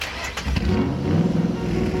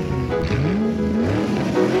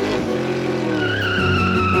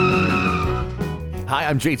Hi,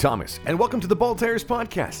 I'm Jay Thomas, and welcome to the Bald Tires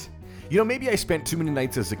Podcast. You know, maybe I spent too many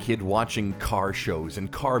nights as a kid watching car shows and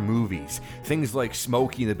car movies. Things like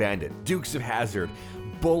Smokey and the Bandit, Dukes of Hazzard,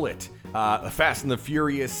 Bullet, Fast and the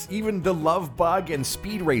Furious, even The Love Bug and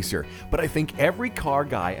Speed Racer. But I think every car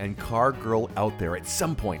guy and car girl out there at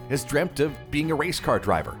some point has dreamt of being a race car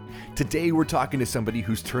driver. Today we're talking to somebody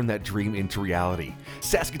who's turned that dream into reality.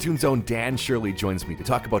 Saskatoon's own Dan Shirley joins me to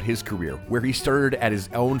talk about his career, where he started at his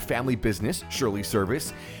own family business, Shirley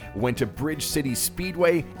Service, went to Bridge City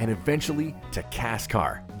Speedway, and eventually to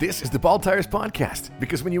CASCAR. This is the Bald Tires Podcast,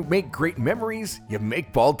 because when you make great memories, you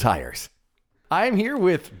make bald tires. I'm here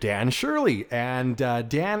with Dan Shirley, and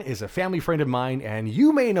Dan is a family friend of mine, and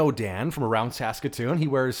you may know Dan from around Saskatoon. He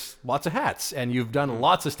wears lots of hats, and you've done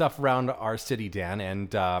lots of stuff around our city, Dan,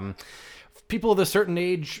 and people of a certain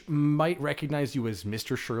age might recognize you as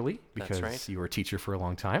Mr. Shirley, because That's right. you were a teacher for a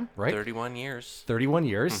long time, right? 31 years. 31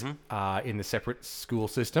 years in the separate school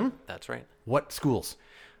system. That's right. What schools?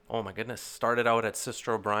 Oh my goodness. Started out at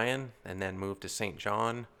Sister O'Brien and then moved to St.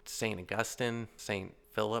 John, St. Augustine, St.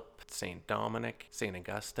 Philip, St. Dominic, St.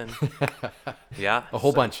 Augustine. Yeah. A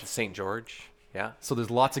whole bunch. St. George. Yeah. So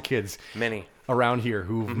there's lots of kids Many. around here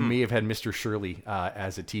who may have had Mr. Shirley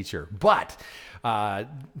as a teacher. But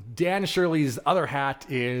Dan Shirley's other hat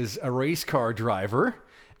is a race car driver.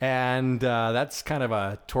 And that's kind of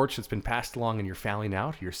a torch that's been passed along in your family now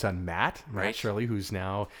to your son, Matt Right. Shirley, who's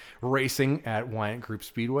now racing at Wyant Group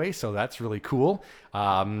Speedway. So that's really cool.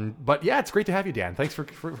 But yeah, it's great to have you, Dan. Thanks for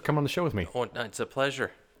coming on the show with me. Oh, it's a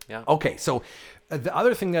pleasure. Yeah. Okay, so the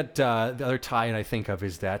other thing that the other tie-in I think of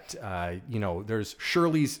is that there's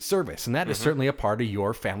Shirley's Service, and that is certainly a part of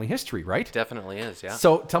your family history, right? Definitely is. Yeah.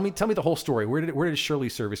 So tell me the whole story. Where did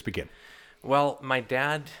Shirley's Service begin? Well, my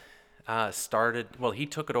dad he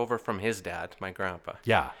took it over from his dad, my grandpa.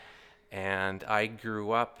 Yeah. And I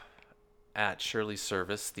grew up at Shirley's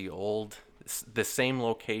Service, the same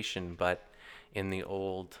location, but in the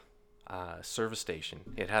old service station.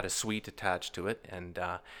 It had a suite attached to it, and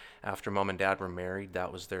after Mom and Dad were married,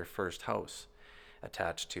 that was their first house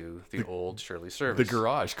attached to the old Shirley Service. The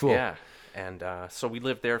garage, cool. Yeah, and so we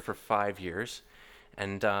lived there for 5 years.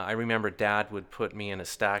 And I remember Dad would put me in a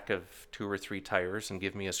stack of 2 or 3 tires and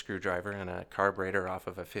give me a screwdriver and a carburetor off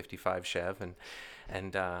of a 55 Chev,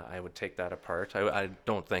 and I would take that apart. I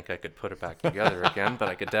don't think I could put it back together again, but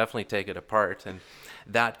I could definitely take it apart. And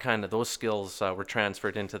those skills were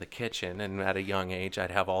transferred into the kitchen. And at a young age,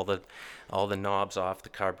 I'd have all the knobs off the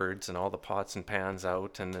cupboards and all the pots and pans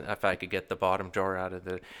out. And if I could get the bottom drawer out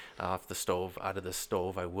of the stove,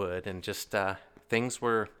 I would. And just things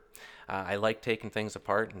were. I like taking things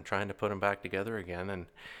apart and trying to put them back together again. And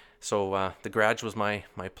so the garage was my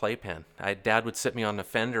playpen. Dad would sit me on the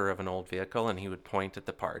fender of an old vehicle, and he would point at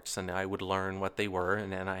the parts, and I would learn what they were,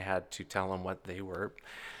 and then I had to tell him what they were.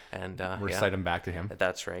 And Recite them back to him.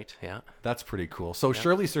 That's right, yeah. That's pretty cool. So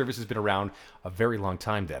Shirley's Service has been around a very long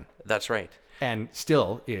time then, That's right. and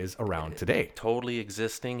still is around today. Totally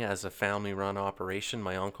existing as a family-run operation.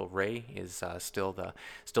 My Uncle Ray is still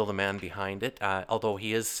the man behind it, although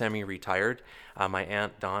he is semi-retired. My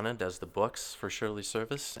Aunt Donna does the books for Shirley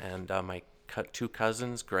Service, and my 2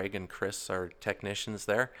 cousins, Greg and Chris, are technicians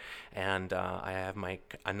there. And I have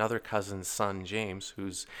another cousin's son, James,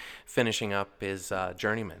 who's finishing up his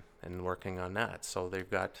journeyman and working on that. So they've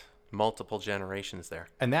got multiple generations there.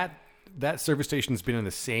 And that service station's been in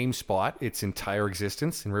the same spot its entire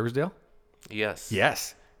existence in Riversdale? Yes.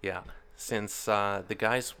 Yes. Yeah. Since the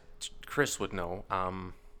guys, Chris would know,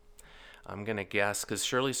 I'm going to guess, because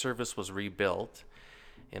Shirley Service was rebuilt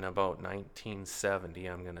in about 1970,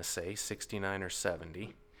 I'm going to say, 69 or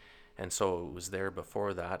 70. And so it was there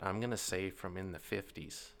before that. I'm going to say from in the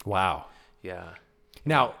 50s. Wow. Yeah.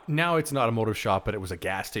 Now it's an automotive shop, but it was a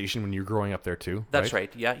gas station when you were growing up there too. That's right.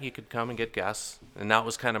 Yeah, you could come and get gas. And that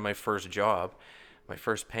was kind of my first job. My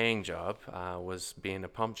first paying job was being a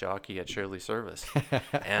pump jockey at Shirley Service.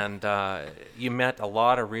 And you met a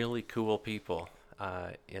lot of really cool people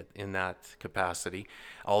in that capacity.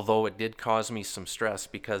 Although it did cause me some stress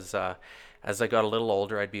because as I got a little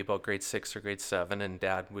older, I'd be about grade 6 or grade 7, and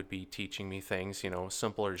Dad would be teaching me things,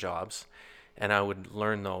 simpler jobs. And I would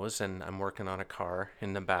learn those, and I'm working on a car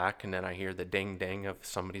in the back, and then I hear the ding-ding of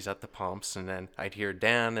somebody's at the pumps, and then I'd hear,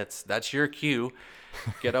 Dan, that's your cue,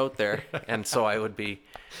 get out there. And so I would be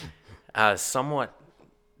somewhat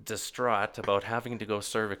distraught about having to go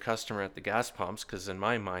serve a customer at the gas pumps, because in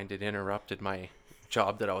my mind it interrupted my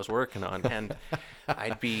job that I was working on. And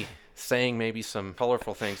I'd be saying maybe some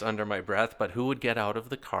colorful things under my breath, but who would get out of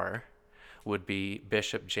the car would be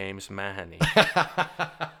Bishop James Mahoney.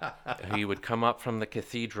 He would come up from the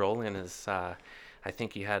cathedral in his I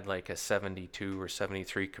think he had like a 72 or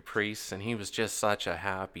 73 Caprice, and he was just such a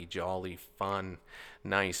happy, jolly, fun,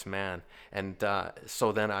 nice man. And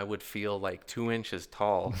so then I would feel like 2 inches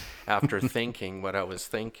tall after thinking what I was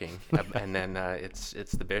thinking. And then it's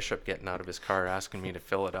the bishop getting out of his car asking me to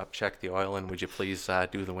fill it up, check the oil, and would you please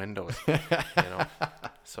do the windows?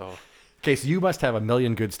 So. Okay, so you must have a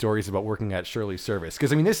million good stories about working at Shirley Service.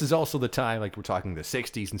 Because, I mean, this is also the time, like we're talking the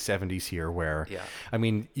 60s and 70s here, where, I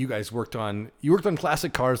mean, you guys worked on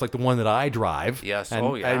classic cars like the one that I drive. Yes,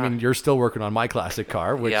 and, I mean, you're still working on my classic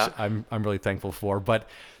car, which I'm really thankful for. But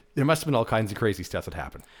there must have been all kinds of crazy stuff that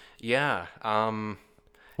happened. Yeah.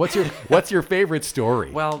 What's your favorite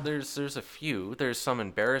story? Well, there's a few. There's some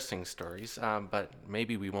embarrassing stories, but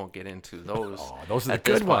maybe we won't get into those. Oh, those are the at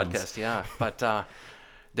this good ones. Podcast, yeah. But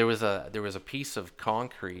there was a piece of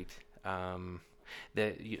concrete.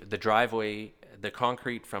 The driveway, the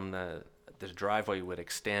concrete from the driveway would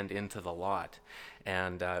extend into the lot,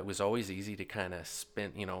 and it was always easy to kind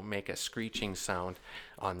of make a screeching sound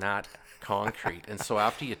on that concrete. And so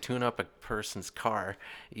after you tune up a person's car,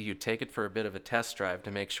 you take it for a bit of a test drive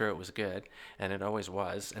to make sure it was good, and it always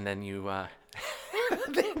was. And then you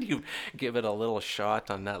then you give it a little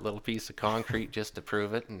shot on that little piece of concrete just to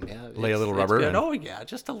prove it, and lay a little rubber in. Oh yeah,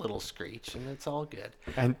 just a little screech, and it's all good.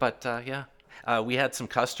 But we had some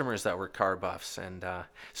customers that were car buffs, and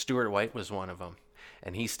Stuart White was one of them,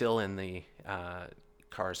 and he's still in the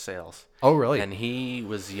car sales. Oh, really? And he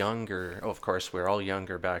was younger. Oh, of course, we were all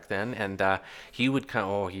younger back then. And he would come.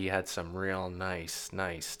 Oh, he had some real nice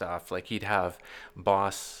stuff. Like he'd have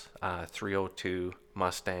Boss 302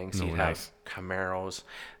 Mustangs. He'd have Camaros.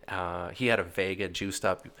 He had a Vega juiced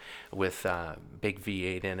up with big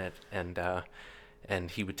V8 in it,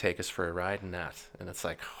 and he would take us for a ride in that. And it's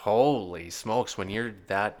like, holy smokes, when you're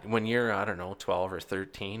I don't know, 12 or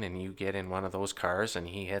 13, and you get in one of those cars and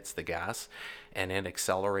he hits the gas and it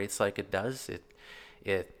accelerates like it does,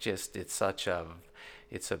 it's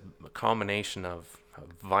a combination of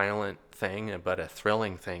a violent thing but a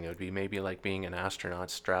thrilling thing. It would be maybe like being an astronaut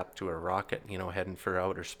strapped to a rocket, heading for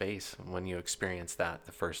outer space when you experience that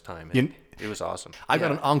the first time. It was awesome. I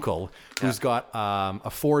got an uncle who's got a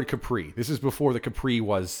Ford Capri. This is before the Capri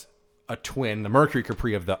was a twin, the Mercury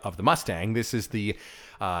Capri of the Mustang. This is the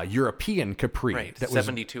European Capri. Right, that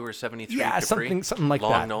 72 or 73 yeah, Capri. something like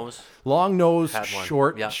that. Long nose,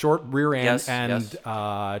 short rear end, yes, and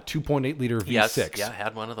 2.8 liter V6. Yes, yeah,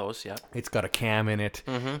 had one of those. Yeah, it's got a cam in it,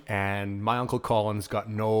 and my Uncle Colin's got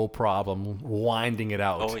no problem winding it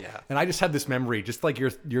out. Oh yeah. And I just had this memory, just like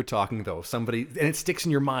you're talking though. Somebody, and it sticks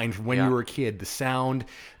in your mind from when you were a kid. The sound,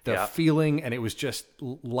 the feeling, and it was just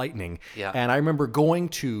lightning. Yeah. And I remember going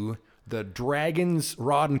to the Dragons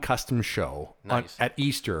Rod and Custom Show at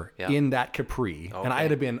Easter in that Capri. Okay. And I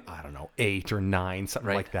had been, I don't know, 8 or 9,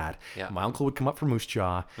 something like that. Yeah. My uncle would come up from Moose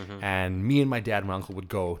Jaw, and me and my dad and my uncle would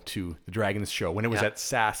go to the Dragons show when it was at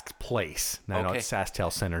Sask Place. Now I know it's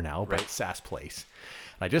SaskTel Center now, but Sask Place.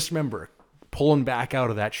 And I just remember pulling back out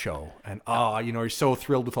of that show, and you're so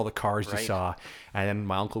thrilled with all the cars you saw, and then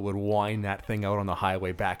my uncle would wind that thing out on the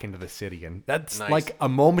highway back into the city, and that's like a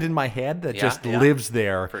moment in my head that just lives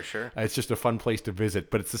there. For sure. It's just a fun place to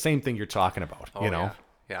visit, but it's the same thing you're talking about.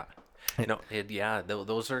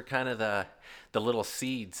 Those are kind of the little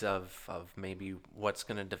seeds of maybe what's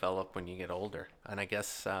going to develop when you get older, and I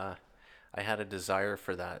guess I had a desire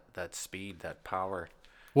for that speed, that power.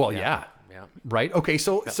 Well, yeah. Right. Okay.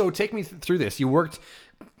 So take me through this. You worked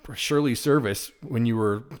for Shirley Service when you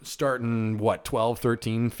were starting, 12,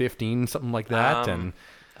 13, 15, something like that. And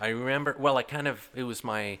I remember, it was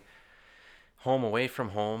my home away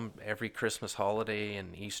from home every Christmas holiday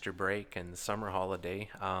and Easter break and summer holiday,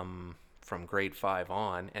 from grade 5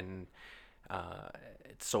 on. And,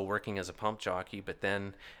 so working as a pump jockey, but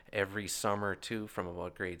then every summer too, from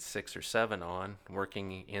about grade 6 or 7 on,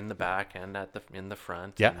 working in the back and in the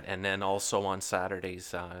front, and then also on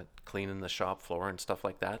Saturdays cleaning the shop floor and stuff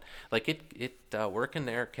like that. Like it working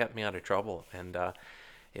there kept me out of trouble, and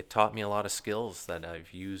it taught me a lot of skills that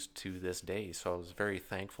I've used to this day. So I was very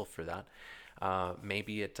thankful for that.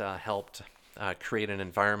 Maybe it helped create an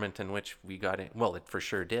environment in which we got in. Well, it for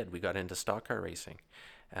sure did. We got into stock car racing.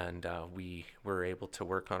 And we were able to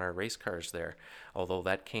work on our race cars there, although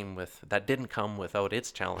that didn't come without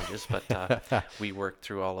its challenges. But we worked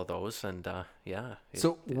through all of those, and it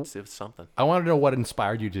was something. I want to know what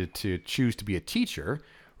inspired you to choose to be a teacher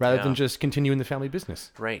rather than just continue in the family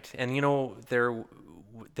business. Right, and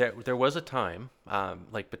there was a time,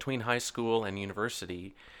 like between high school and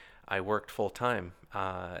university, I worked full time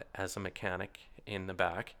as a mechanic in the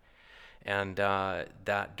back. And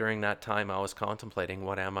that during that time, I was contemplating,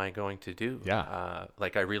 what am I going to do? Yeah.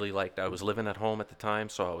 Like I was living at home at the time,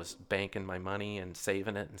 so I was banking my money and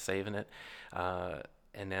saving it and saving it.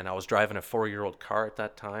 And then I was driving a 4-year-old car at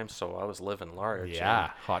that time, so I was living large.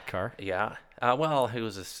 Yeah, hot car. Yeah. Well, it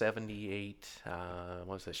was a 78, what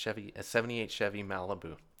was it, a 78 Chevy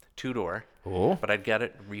Malibu, 2-door. Oh. But I'd get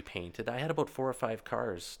it repainted. I had about 4 or 5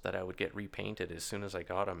 cars that I would get repainted as soon as I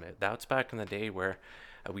got them. That's back in the day where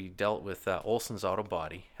we dealt with Olson's Auto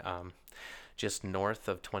Body, just north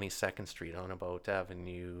of 22nd Street on about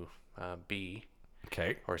Avenue B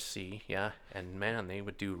Okay. or C, yeah. And man, they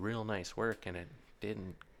would do real nice work, and it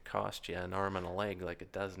didn't cost you an arm and a leg like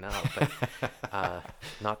it does now. But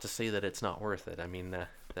not to say that it's not worth it. I mean, the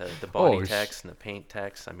body techs and the paint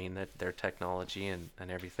techs, I mean, their technology and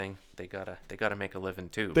everything, they gotta make a living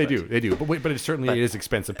too. They do. But it certainly is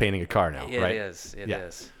expensive painting a car now, right? It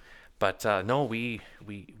is. But no, we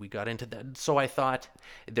got into that. So I thought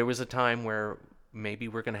there was a time where maybe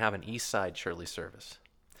we're going to have an East Side Shirley service.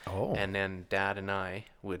 Oh. And then Dad and I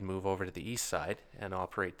would move over to the East Side and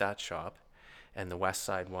operate that shop. And the West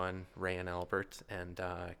Side one, Ray and Albert, and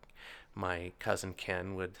my cousin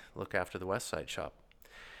Ken would look after the West Side shop.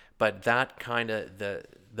 But that kind of,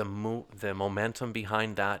 the momentum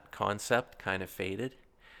behind that concept kind of faded.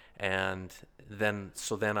 And then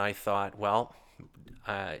I thought, well,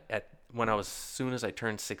 as soon as I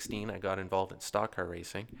turned 16, I got involved in stock car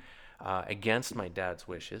racing against my dad's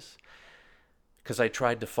wishes, because I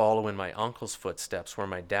tried to follow in my uncle's footsteps, where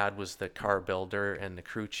my dad was the car builder and the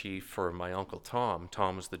crew chief for my uncle Tom.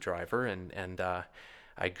 Tom was the driver, and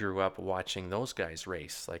I grew up watching those guys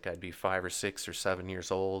race. Like, I'd be 5 or 6 or 7 years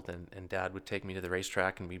old, and Dad would take me to the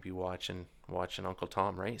racetrack, and we'd be watching Uncle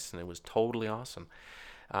Tom race, and it was totally awesome.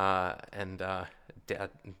 Dad,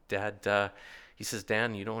 he says,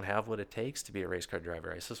 Dan, you don't have what it takes to be a race car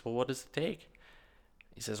driver. I says, well, what does it take?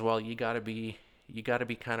 He says, well, you gotta be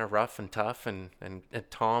kind of rough and tough. And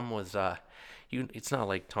Tom was, it's not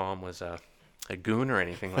like Tom was a goon or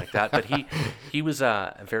anything like that, but he was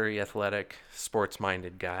a very athletic,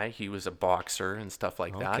 sports-minded guy. He was a boxer and stuff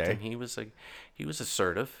like that, and he was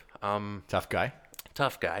assertive. Tough guy.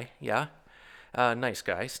 Tough guy, yeah. Nice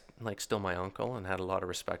guy, like still my uncle, and had a lot of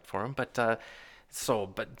respect for him.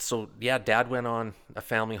 So yeah, Dad went on a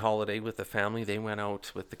family holiday with the family. They went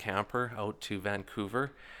out with the camper out to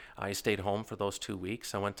Vancouver. I stayed home for those 2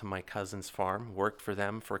 weeks. I went to my cousin's farm, worked for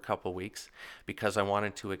them for a couple weeks, because I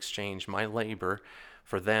wanted to exchange my labor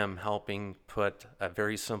for them helping put a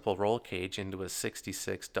very simple roll cage into a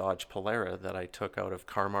 66 Dodge Polara that I took out of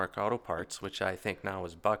Carmark Auto Parts, which I think now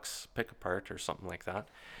is Buck's Pick-A-Part or something like that.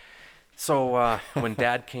 So when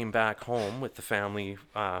Dad came back home with the family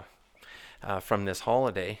from this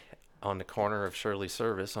holiday, on the corner of Shirley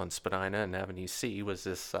Service on Spadina and Avenue C was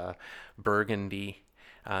this burgundy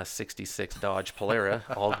 66 Dodge Polara,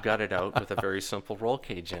 all gutted out with a very simple roll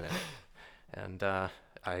cage in it. And that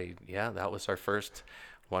was our first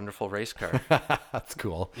wonderful race car. That's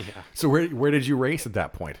cool. Yeah. So where did you race at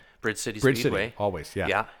that point? Bridge City Bridge Speedway. City, always,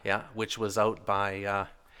 yeah. Yeah, which was out by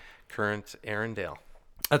current Arundel.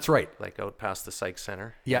 That's right. Like out past the Psych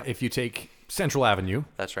Center. Yeah, if you take Central Avenue.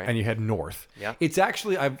 That's right. And you head north. Yeah. It's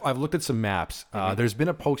actually, I've looked at some maps. There's been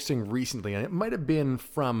a posting recently, and it might have been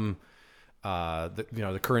from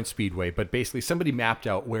the current speedway, but basically somebody mapped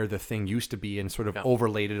out where the thing used to be and sort of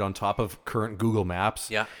overlaid it on top of current Google Maps.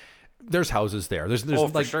 Yeah. There's houses there. There's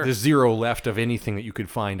sure. There's zero left of anything that you could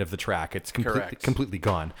find of the track. It's Correct. completely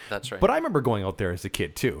gone. That's right. But I remember going out there as a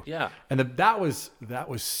kid too. Yeah. And that was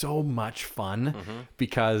so much fun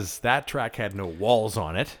because that track had no walls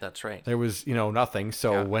on it. That's right. There was, nothing.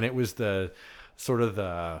 So when it was it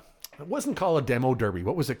wasn't called a demo derby.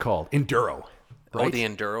 What was it called? Enduro. Right? Oh, the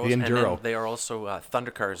Enduros. The Enduro. And then they are also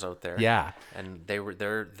Thunder cars out there. Yeah. And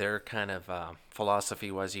their kind of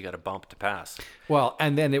philosophy was you got to bump to pass. Well,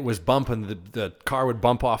 and then it was bumping. The car would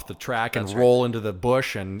bump off the track and roll into the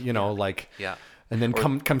bush, and Yeah. and then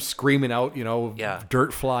come screaming out, Yeah.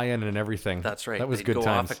 dirt flying and everything. That's right. That was they'd good go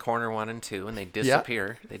times. off at corner 1 and 2, and they'd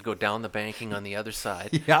disappear. They'd go down the banking on the other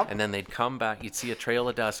side. Yep. And then they'd come back. You'd see a trail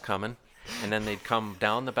of dust coming. And then they'd come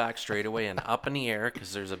down the back straightaway and up in the air,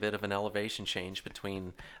 because there's a bit of an elevation change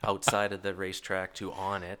between outside of the racetrack to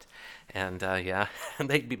on it. And and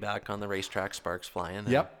they'd be back on the racetrack, sparks flying.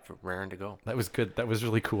 Yep. Raring to go. That was good. That was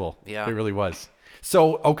really cool. Yeah. It really was.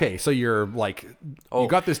 So, okay. So you're you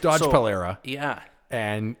got this Dodge Polara. Yeah.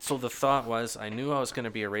 And So the thought was, I knew I was going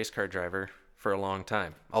to be a race car driver for a long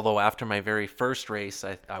time. Although after my very first race,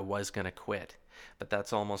 I was going to quit. But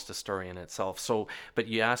that's almost a story in itself. So, but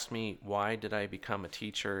you asked me, why did I become a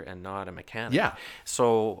teacher and not a mechanic? Yeah.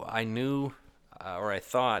 So I knew or I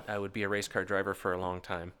thought I would be a race car driver for a long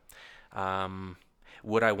time.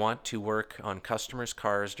 Would I want to work on customers'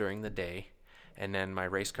 cars during the day, and then my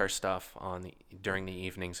race car stuff during the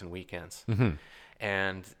evenings and weekends? Mm-hmm.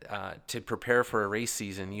 And to prepare for a race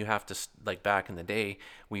season, you have to, like back in the day,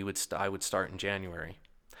 I would start in January,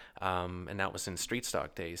 and that was in street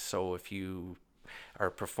stock days. So if you are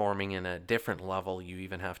performing in a different level, you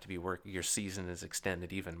even have to be your season is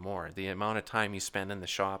extended even more. The amount of time you spend in the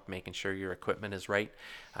shop making sure your equipment is right,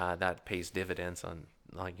 that pays dividends on,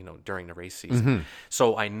 like, during the race season. Mm-hmm.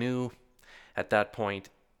 So I knew at that point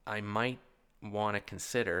I might want to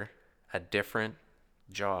consider a different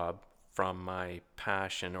job from my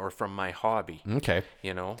passion or from my hobby. Okay.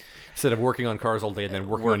 You Instead of working on cars all day and then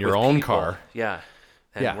working on your with own people. car. Yeah.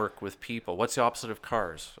 And Yeah. work with people. What's the opposite of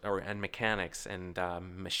cars and mechanics and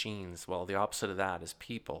machines? Well, the opposite of that is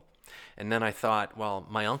people. And then I thought, well,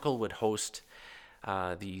 my uncle would host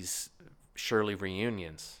these Shirley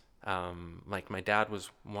reunions. Like my dad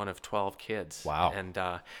was one of 12 kids. Wow. And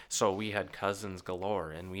so we had cousins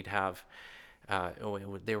galore, and we'd have,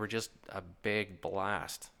 they were just a big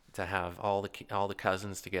blast to have all the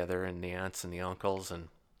cousins together, and the aunts and the uncles, and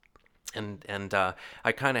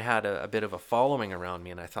I kind of had a bit of a following around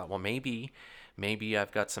me, and I thought, well, maybe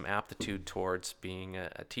I've got some aptitude towards being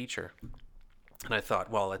a teacher. And I thought,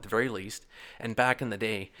 well, at the very least, and back in the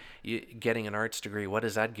day, getting an arts degree, what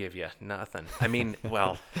does that give you? Nothing. I mean,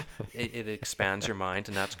 well, it expands your mind,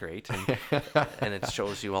 and that's great, and it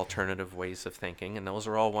shows you alternative ways of thinking, and those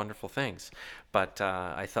are all wonderful things. But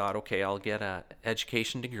I thought, okay, I'll get an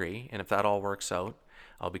education degree, and if that all works out,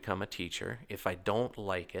 I'll become a teacher. If I don't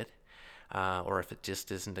like it, or if it just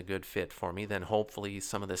isn't a good fit for me, then hopefully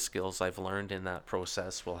some of the skills I've learned in that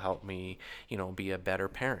process will help me, be a better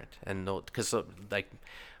parent. And because like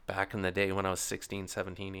back in the day when I was 16,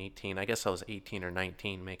 17, 18, I guess I was 18 or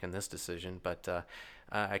 19 making this decision, but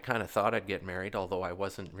I kind of thought I'd get married, although I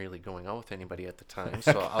wasn't really going out with anybody at the time.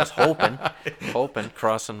 So I was hoping,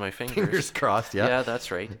 crossing my fingers. Fingers crossed, yeah. Yeah,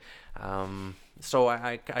 that's right. So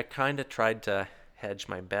I kind of tried to hedge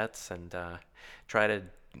my bets and try to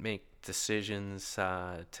make decisions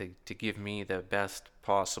to give me the best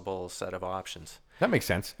possible set of options. That makes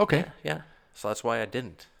sense. Okay. Yeah. So that's why I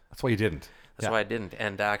didn't. That's why you didn't. That's why I didn't.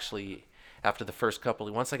 And actually, after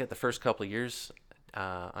once I get the first couple of years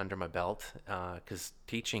under my belt, because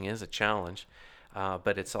teaching is a challenge,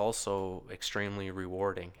 but it's also extremely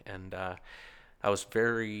rewarding. And I was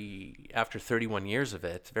after 31 years of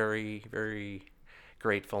it, very, very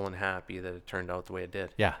grateful and happy that it turned out the way it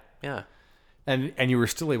did. Yeah. Yeah. And you were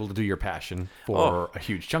still able to do your passion for a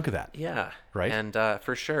huge chunk of that. Yeah. Right. And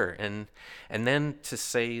for sure. And then to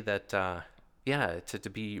say that, to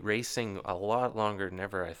be racing a lot longer than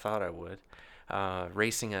ever I thought I would,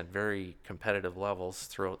 racing at very competitive levels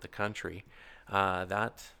throughout the country,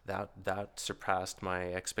 that surpassed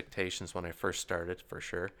my expectations when I first started, for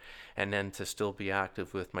sure. And then to still be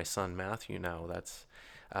active with my son Matthew now, that's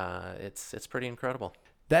it's pretty incredible.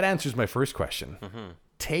 That answers my first question. Mm-hmm.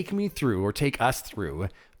 Take us through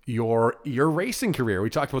your racing career.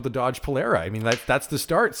 We talked about the Dodge Polara. I mean, that's the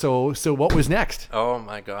start. So what was next? Oh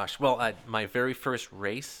my gosh. Well, my very first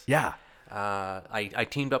race. Yeah. I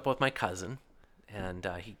teamed up with my cousin, and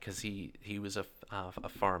he was a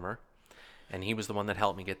farmer, and he was the one that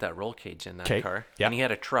helped me get that roll cage in that car. Yeah. And he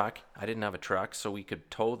had a truck. I didn't have a truck, so we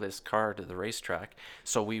could tow this car to the racetrack.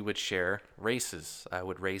 So we would share races. I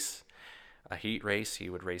would race a heat race, he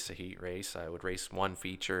would race a heat race. I would race one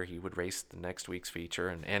feature, he would race the next week's feature.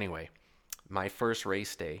 And anyway, my first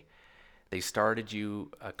race day, they started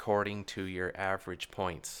you according to your average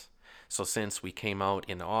points. So since we came out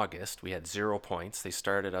in August, we had 0 points. They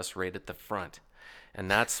started us right at the front.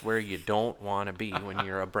 And that's where you don't want to be when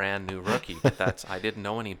you're a brand new rookie. But I didn't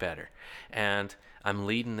know any better. And I'm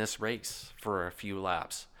leading this race for a few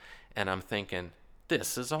laps. And I'm thinking,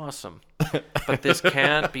 this is awesome, but this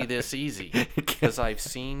can't be this easy, because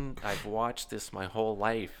I've watched this my whole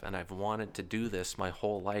life, and I've wanted to do this my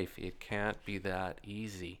whole life. It can't be that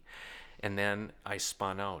easy. And then I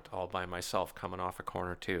spun out all by myself coming off a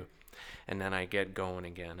corner 2, and then I get going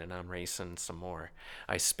again, and I'm racing some more.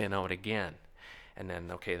 I spin out again, and then,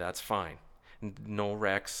 okay, that's fine. No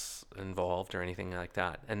wrecks involved or anything like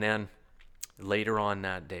that. And then later on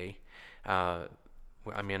that day,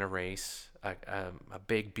 I'm in a race, a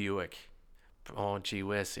big Buick. Oh, gee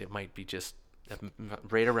whiz, it might be just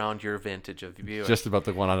right around your vintage of Buick. Just about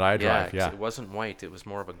the one that I drive, yeah. It wasn't white, it was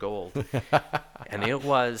more of a gold. And it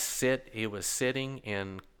was sitting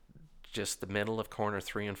in just the middle of corner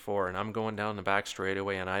 3 and 4, and I'm going down the back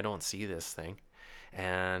straightaway, and I don't see this thing.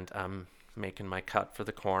 And I'm making my cut for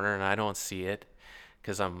the corner, and I don't see it.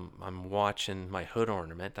 because I'm watching my hood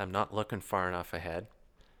ornament. I'm not looking far enough ahead.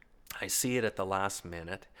 I see it at the last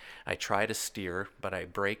minute. I try to steer, but I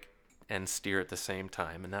brake and steer at the same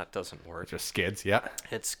time, and that doesn't work. Just skids, yeah.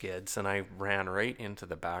 It skids, and I ran right into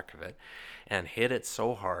the back of it and hit it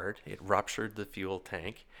so hard, it ruptured the fuel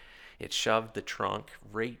tank. It shoved the trunk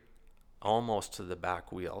right almost to the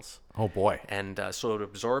back wheels. Oh, boy. And so it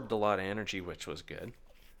absorbed a lot of energy, which was good.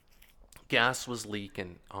 Gas was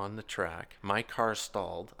leaking on the track. My car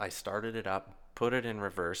stalled. I started it up, put it in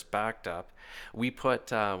reverse, backed up. We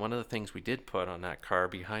put, one of the things we did put on that car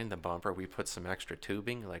behind the bumper, we put some extra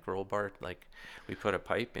tubing, like roll bar, like we put a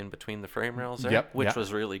pipe in between the frame rails there, which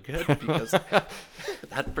was really good because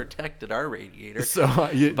that protected our radiator. So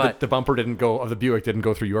the bumper didn't go, the Buick didn't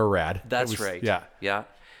go through your rad. That's right. Yeah. Yeah.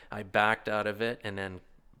 I backed out of it and then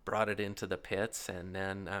brought it into the pits, and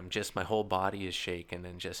then just my whole body is shaking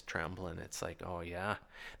and just trembling. It's like, oh yeah,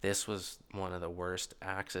 this was one of the worst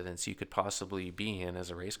accidents you could possibly be in as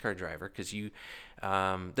a race car driver, because you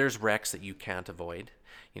there's wrecks that you can't avoid,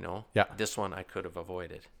 you know. Yeah. This one I could have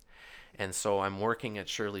avoided. And so I'm working at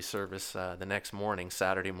Shirley Service the next morning,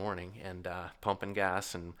 Saturday morning, and pumping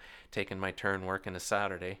gas and taking my turn working a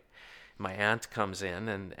Saturday. My aunt comes in,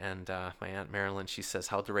 and my Aunt Marilyn, she says,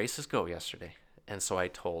 how'd the races go yesterday? And so I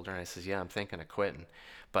told her, and I says, yeah, I'm thinking of quitting.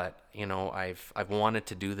 But, you know, I've wanted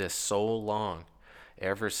to do this so long,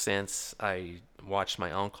 ever since I watched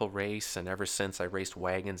my uncle race, and ever since I raced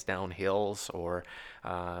wagons down hills, or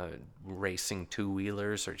racing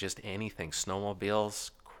two-wheelers, or just anything,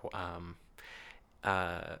 snowmobiles.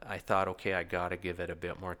 I thought, okay, I got to give it a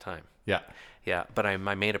bit more time. Yeah. Yeah, but I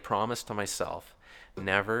made a promise to myself,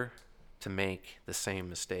 never to make the same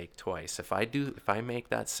mistake twice. If I make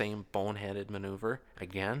that same boneheaded maneuver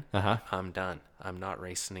again, I'm done. I'm not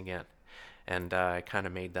racing again. And I kind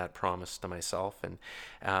of made that promise to myself,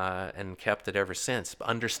 and kept it ever since.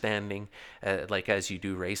 Understanding, like as you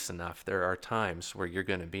do race enough, there are times where you're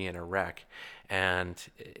going to be in a wreck, and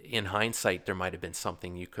in hindsight, there might have been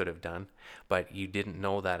something you could have done, but you didn't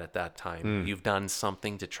know that at that time. You've done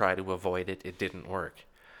something to try to avoid it. It didn't work,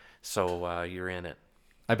 so you're in it.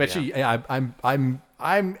 I bet you. I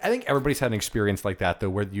think everybody's had an experience like that though,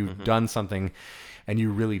 where you've done something, and you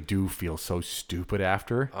really do feel so stupid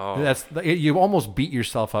after. Oh. You almost beat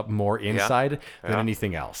yourself up more inside than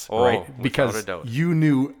anything else, right? Because you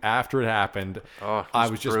knew after it happened, I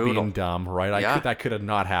was just being dumb, right? That could have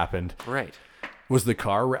not happened, right? Was the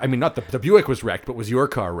car? I mean, not the Buick was wrecked, but was your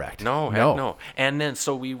car wrecked? No. And then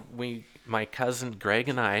so my cousin Greg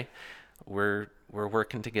and I, we're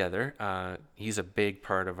working together. He's a big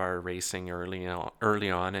part of our racing early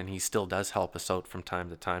on, and he still does help us out from time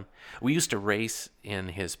to time. We used to race in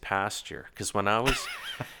his pasture, because when I was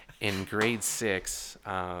in grade 6,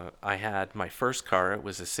 I had my first car. It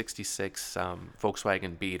was a 66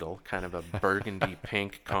 Volkswagen Beetle, kind of a burgundy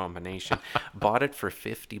pink combination. Bought it for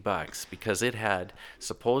 $50 because it had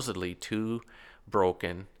supposedly 2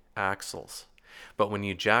 broken axles. But when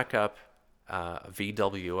you jack up a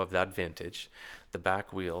VW of that vintage, the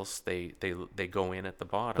back wheels, they go in at the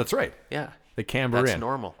bottom. That's right. Yeah. They camber in. That's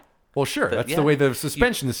normal. Well, sure. That's the way the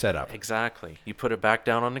suspension is set up. Exactly. You put it back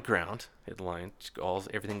down on the ground.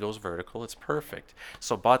 Everything goes vertical. It's perfect.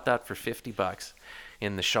 So bought that for $50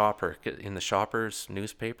 in the Shopper's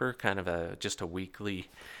newspaper, kind of just a weekly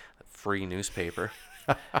free newspaper.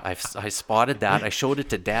 I spotted that. I showed it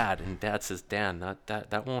to Dad, and Dad says, "Dan,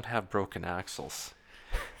 that won't have broken axles,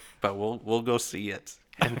 but we'll go see it."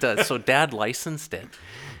 And so Dad licensed it,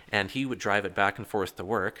 and he would drive it back and forth to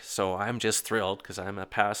work. So I'm just thrilled because I'm a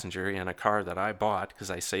passenger in a car that I bought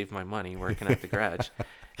because I saved my money working at the garage,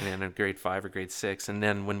 and then in grade 5 or grade 6. And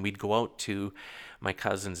then when we'd go out to my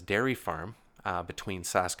cousin's dairy farm between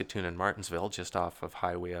Saskatoon and Martinsville, just off of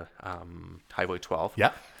Highway 12.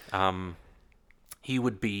 Yeah.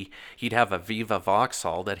 He'd have a Viva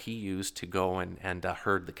Vauxhall that he used to go and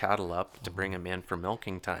herd the cattle up to bring them in for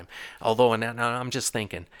milking time. Although, and now I'm just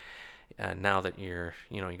thinking, now that you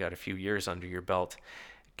got a few years under your belt,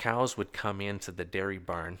 cows would come into the dairy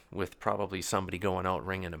barn with probably somebody going out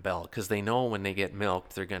ringing a bell, because they know when they get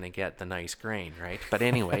milked, they're going to get the nice grain, right? But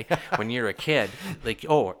anyway, when you're a kid, like,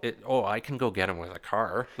 I can go get them with a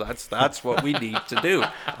car. That's what we need to do.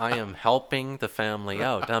 I am helping the family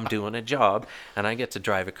out. I'm doing a job, and I get to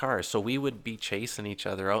drive a car. So we would be chasing each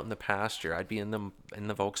other out in the pasture. I'd be in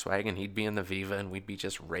the Volkswagen, he'd be in the Viva, and we'd be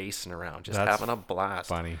just racing around, just having a blast.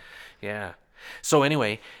 Funny. Yeah. So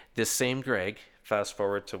anyway, this same Greg, fast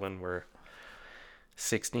forward to when we're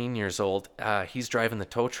 16 years old, he's driving the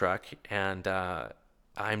tow truck, and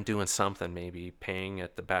I'm doing something, maybe paying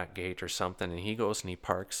at the back gate or something, and he goes and he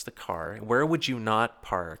parks the car. Where would you not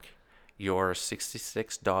park your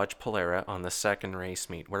 66 Dodge Polara on the second race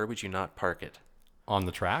meet, where would you not park it? On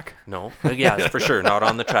the track? No. Yeah, for sure, not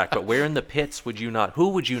on the track. But where in the pits who would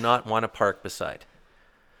you not want to park beside?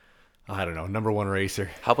 I don't know. Number one racer.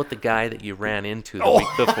 How about the guy that you ran into the week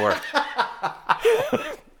before?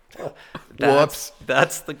 Whoops.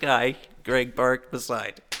 That's the guy Greg parked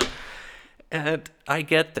beside. And I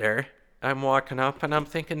get there, I'm walking up, and I'm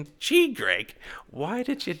thinking, gee, Greg, why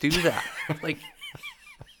did you do that?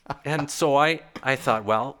 And so I thought,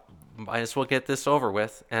 well, might as well get this over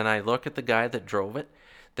with. And I look at the guy that drove it,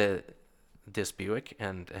 this Buick,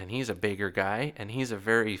 and he's a bigger guy, and he's a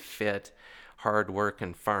very fit,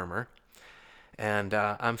 hard-working farmer. And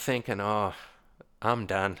I'm thinking, oh, I'm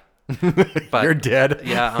done. But, You're dead.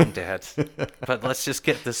 Yeah, I'm dead. But let's just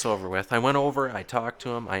get this over with. I went over, I talked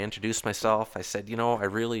to him, I introduced myself. I said,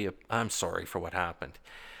 I'm sorry for what happened.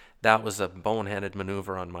 That was a boneheaded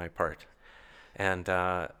maneuver on my part. And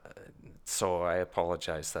so I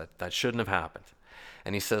apologize. That shouldn't have happened.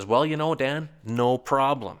 And he says, well, Dan, no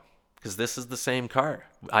problem. Because this is the same car.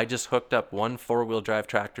 I just hooked up one four-wheel drive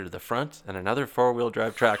tractor to the front and another four-wheel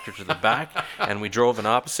drive tractor to the back, and we drove in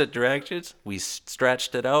opposite directions. We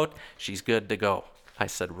stretched it out. She's good to go. I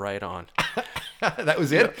said, right on. That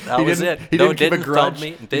was it? That was it. He No, didn't keep a grudge?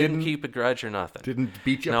 Thump me. Didn't keep a grudge or nothing. Didn't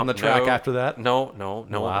beat you up on the track after that? No. Wow.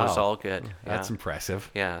 It was all good. That's impressive.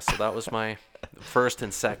 Yeah, so that was my first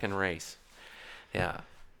and second race. Yeah.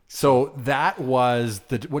 So that was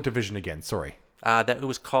what division again? Sorry. That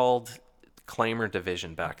was called Claimer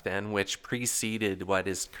Division back then, which preceded what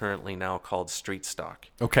is currently now called Street Stock.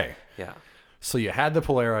 Okay. Yeah. So you had the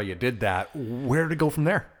Polara, you did that. Where did it go from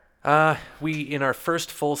there? We in our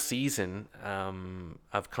first full season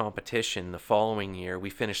of competition the following year, we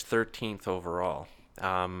finished 13th overall.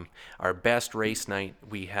 Our best race night,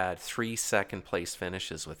 we had 3 second place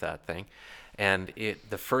finishes with that thing, and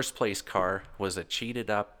the first place car was a cheated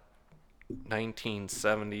up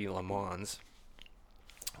 1970 Le Mans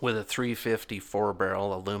with a 350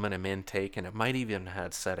 4-barrel aluminum intake, and it might even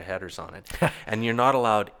had a set of headers on it. And you're not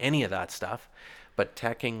allowed any of that stuff, but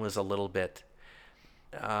teching was a little bit,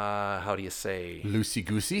 how do you say?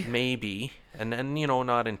 Loosey-goosey? Maybe. And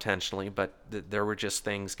not intentionally, but there were just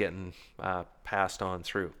things getting passed on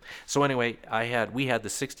through. So anyway, we had the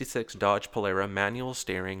 66 Dodge Polara, manual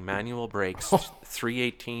steering, manual brakes,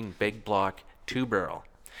 318 big block, 2-barrel.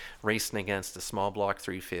 Racing against a small block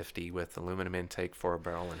 350 with aluminum intake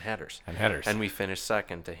 4-barrel and headers. And we finished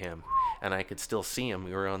second to him. And I could still see him.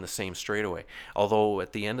 We were on the same straightaway. Although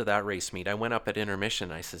at the end of that race meet, I went up at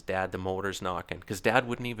intermission. I says, Dad, the motor's knocking. Because Dad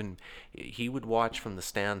he would watch from the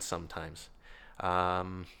stand sometimes.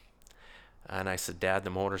 And I said, Dad, the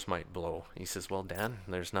motors might blow. He says, well, Dan,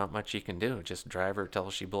 there's not much you can do. Just drive her till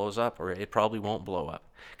she blows up, or it probably won't blow up.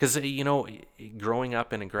 Because, growing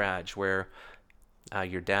up in a garage where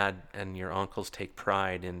your dad and your uncles take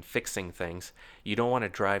pride in fixing things, you don't want to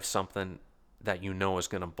drive something that is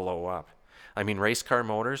going to blow up. I mean, race car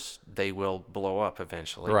motors, they will blow up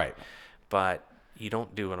eventually. Right. But you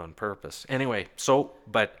don't do it on purpose. Anyway,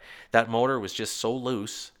 but that motor was just so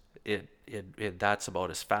loose, that's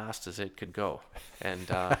about as fast as it could go. And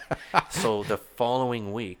so the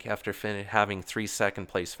following week, after having 3 second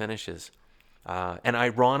place finishes, and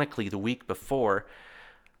ironically, the week before,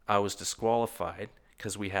 I was disqualified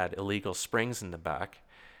because we had illegal springs in the back,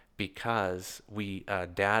 because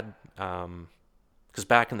Dad, because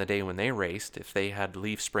back in the day when they raced, if they had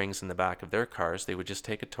leaf springs in the back of their cars, they would just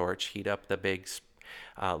take a torch, heat up the big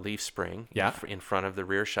leaf spring in front of the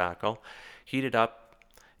rear shackle, heat it up,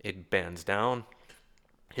 it bends down,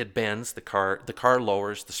 it bends, the car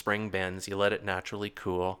lowers, the spring bends, you let it naturally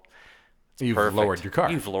cool. You've perfect. lowered your car.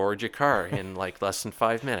 You've lowered your car in like less than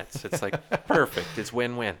 5 minutes. It's like perfect. It's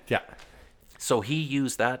win-win. Yeah. So he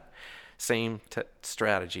used that same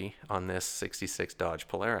strategy on this 66 Dodge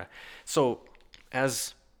Polara. So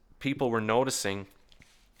as people were noticing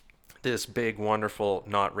this big, wonderful,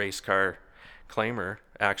 not race car claimer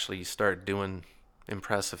actually started doing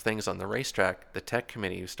impressive things on the racetrack, the tech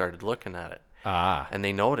committee started looking at it. And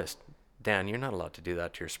they noticed, Dan, you're not allowed to do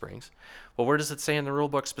that to your springs. Well, where does it say in the rule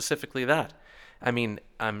book specifically that? I mean,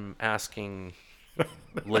 I'm asking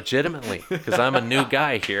legitimately, because I'm a new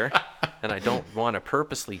guy here and I don't want to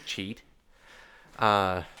purposely cheat.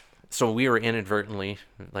 So we were inadvertently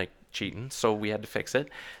cheating, so we had to fix it.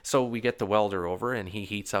 So we get the welder over and he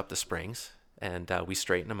heats up the springs, and we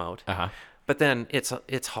straighten them out. But then it's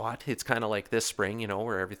hot. It's kind of like this spring,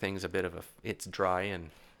 where everything's it's dry.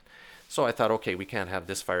 And so I thought, okay, we can't have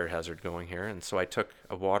this fire hazard going here. And so I took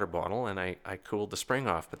a water bottle and I cooled the spring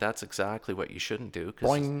off. But that's exactly what you shouldn't do.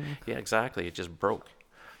 Boing. Yeah, exactly. It just broke.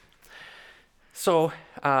 So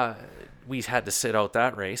we had to sit out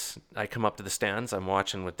that race. I come up to the stands. I'm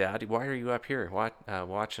watching with Dad. Why are you up here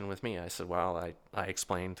watching with me? I said, well, I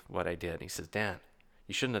explained what I did. He says, Dan,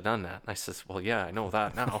 you shouldn't have done that. I says, well, yeah, I know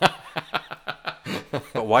that now.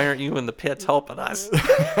 But why aren't you in the pits helping us?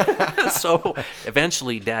 So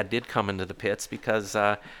eventually Dad did come into the pits because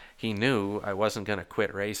he knew I wasn't going to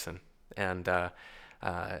quit racing. And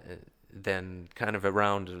then kind of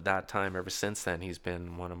around that time, ever since then, he's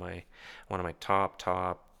been one of my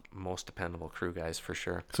top most dependable crew guys for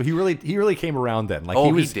sure. So he really came around then. Like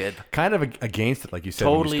he was did. Kind of against it, like you said.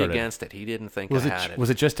 When you Totally started. against it. He didn't think I had it.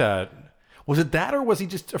 Was it that, or was he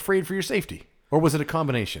just afraid for your safety, or was it a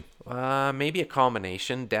combination? Maybe a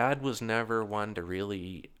combination. Dad was never one to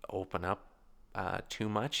really open up too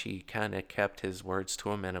much. He kind of kept his words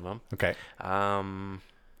to a minimum. Okay.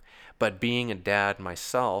 But being a dad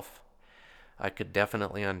myself, I could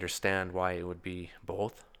definitely understand why it would be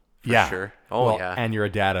both. For sure. Oh, well, yeah. And you're a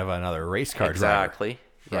dad of another race car driver. Exactly.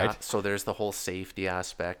 Yeah. Right. So there's the whole safety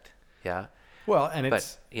aspect. Yeah. Well, and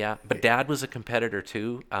it's... But Dad was a competitor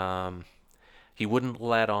too. He wouldn't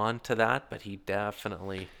let on to that, but he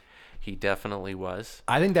definitely was.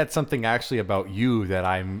 I think that's something actually about you that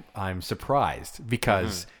I'm surprised,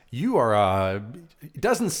 because you are it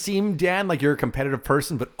doesn't seem, Dan, like you're a competitive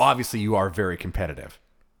person, but obviously you are very competitive.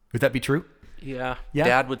 Would that be true? Yeah. Yeah.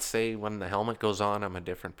 Dad would say when the helmet goes on, I'm a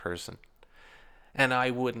different person. And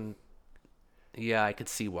I wouldn't. Yeah, I could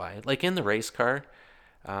see why. Like in the race car,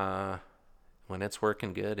 when it's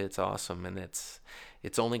working good, it's awesome, and it's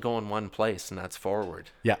only going one place, and that's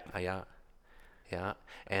forward. Yeah. Yeah.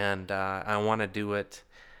 And I want to do it.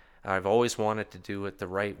 I've always wanted to do it the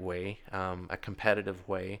right way, a competitive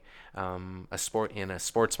way, in a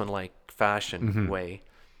sportsmanlike fashion way.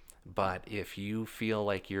 But if you feel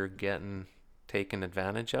like you're getting taken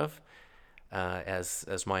advantage of,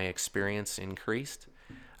 as my experience increased,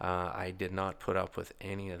 I did not put up with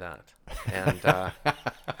any of that. And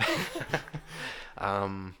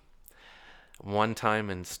one time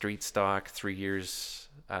in street stock, 3 years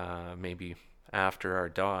maybe after our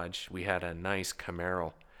Dodge, we had a nice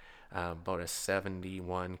Camaro, about a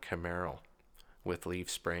 71 Camaro with leaf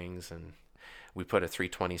springs, and we put a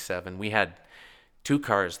 327. We had 2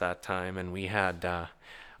 cars that time, and we had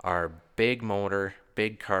our big motor,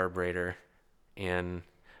 big carburetor in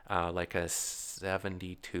like a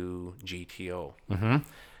 72 GTO.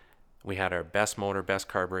 We had our best motor, best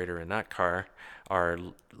carburetor in that car, our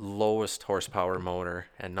lowest horsepower motor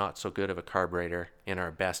and not so good of a carburetor in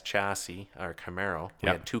our best chassis, our Camaro. We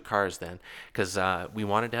had 2 cars then, because we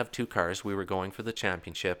wanted to have 2 cars. We were going for the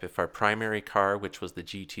championship. If our primary car, which was the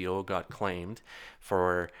GTO, got claimed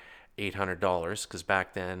for $800, because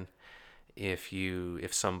back then,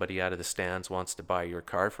 if somebody out of the stands wants to buy your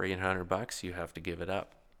car for $800, you have to give it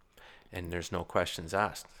up. And there's no questions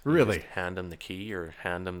asked. Really? You just hand them the key or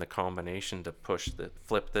hand them the combination to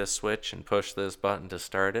flip this switch and push this button to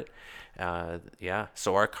start it.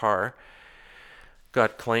 So our car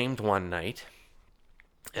got claimed one night,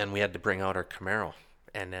 and we had to bring out our Camaro.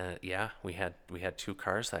 And we had 2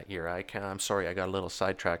 cars that year. I'm sorry, I got a little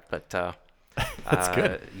sidetracked, but that's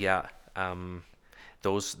good. Yeah.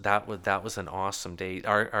 That was an awesome day.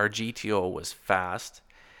 Our GTO was fast.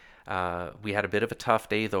 We had a bit of a tough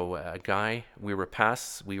day though. We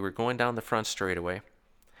were going down the front straightaway,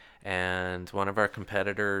 and one of our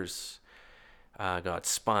competitors got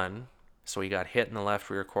spun, so he got hit in the left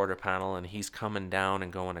rear quarter panel, and he's coming down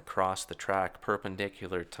and going across the track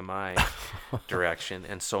perpendicular to my direction.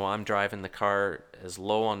 And so I'm driving the car as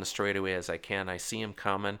low on the straightaway as I can. I see him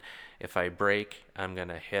coming. If I brake, I'm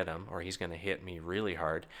gonna hit him, or he's gonna hit me really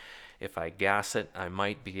hard. If I gas it, I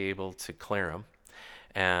might be able to clear him.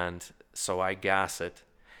 And so I gas it,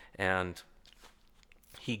 and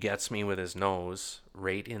he gets me with his nose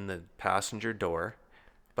right in the passenger door,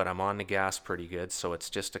 but I'm on the gas pretty good, so it's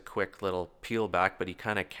just a quick little peel back, but he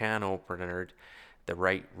kind of can opener the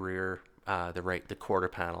right rear, the quarter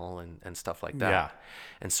panel and stuff like that. Yeah.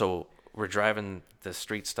 And so we're driving the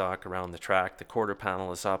street stock around the track. The quarter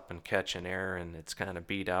panel is up and catching air, and it's kind of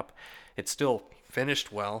beat up. It's still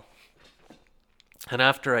finished well. And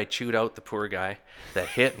after I chewed out the poor guy that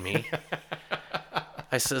hit me,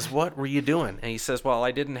 I says, "What were you doing?" And he says, "Well,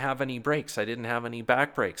 I didn't have any brakes. I didn't have any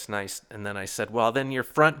back brakes." And then I said, "Well, then your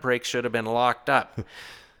front brakes should have been locked up."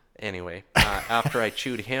 Anyway, after I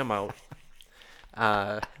chewed him out,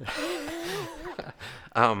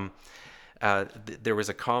 there was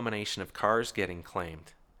a combination of cars getting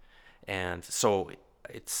claimed. And so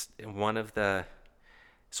it's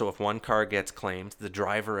so if one car gets claimed, the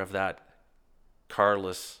driver of that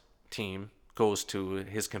carless team goes to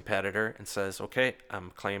his competitor and says, "Okay,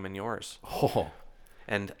 I'm claiming yours." Oh,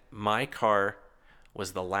 And my car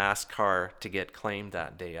was the last car to get claimed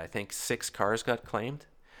that day. I think 6 cars got claimed,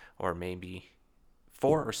 or maybe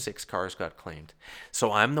 4 or 6 cars got claimed.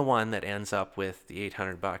 So I'm the one that ends up with the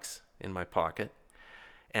 $800 in my pocket.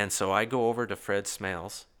 And so I go over to Fred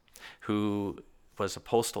Smales, who was a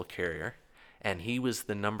postal carrier, and he was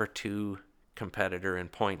the number 2 competitor in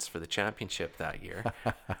points for the championship that year.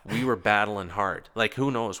 We were battling hard. Like,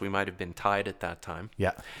 who knows? We might have been tied at that time.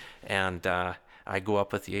 yeah. And I go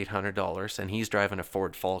up with the $800, and he's driving a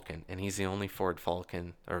Ford Falcon, and he's the only Ford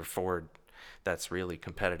Falcon or Ford that's really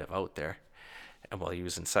competitive out there. And well, he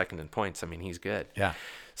was in second in points. I mean, he's good. Yeah.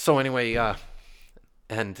 So anyway,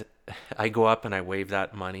 and I go up and I wave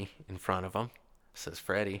that money in front of him. Says,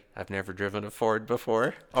 "Freddie, I've never driven a Ford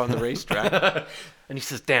before on the racetrack." And he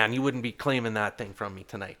says, "Dan, you wouldn't be claiming that thing from me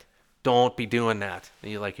tonight. Don't be doing that."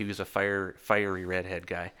 And he was a fiery redhead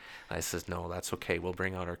guy. I says, "No, that's okay. We'll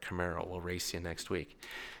bring out our Camaro. We'll race you next week."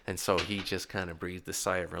 And so he just kind of breathed a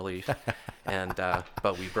sigh of relief. And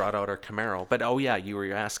but we brought out our Camaro. But oh yeah, you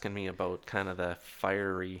were asking me about kind of the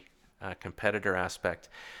fiery competitor aspect.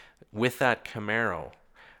 With that Camaro,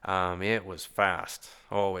 it was fast.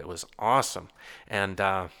 Oh, it was awesome. And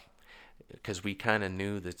because we kind of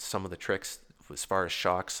knew that some of the tricks as far as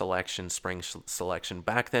shock selection, spring selection.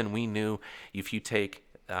 Back then, we knew if you take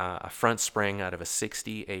a front spring out of a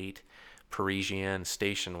 68 Parisienne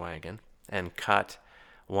station wagon and cut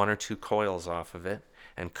 1 or 2 coils off of it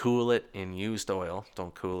and cool it in used oil,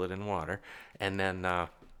 don't cool it in water, and then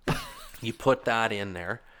you put that in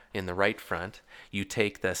there in the right front. You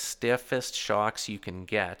take the stiffest shocks you can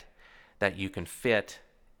get that you can fit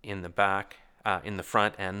in the back, in the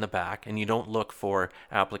front and the back, and you don't look for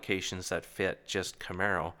applications that fit just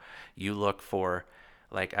Camaro. You look for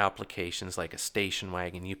like applications like a station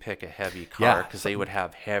wagon. You pick a heavy car because they would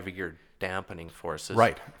have heavier dampening forces.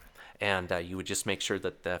 Right. And you would just make sure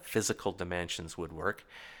that the physical dimensions would work,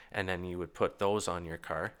 and then you would put those on your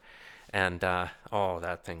car. And oh,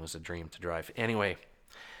 that thing was a dream to drive. Anyway,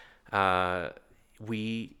 it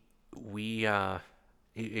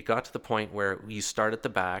got to the point where you start at the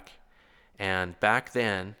back, and back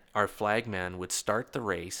then our flagman would start the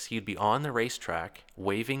race. He'd be on the racetrack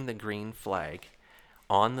waving the green flag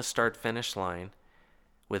on the start finish line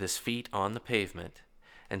with his feet on the pavement.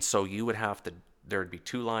 And so you would have to, there'd be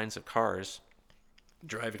 2 lines of cars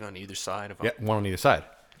driving on either side of him. Yeah, one on either side.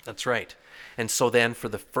 That's right. And so then for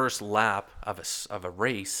the first lap of a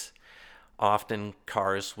race, often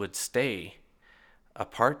cars would stay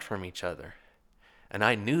apart from each other. And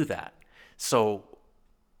I knew that. So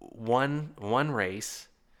one race,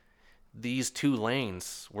 these 2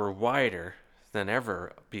 lanes were wider than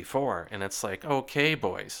ever before. And it's like, okay,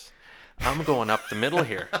 boys, I'm going up the middle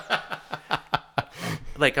here.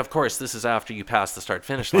 Like, of course, this is after you pass the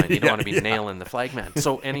start-finish line. You don't want to be nailing the flagman.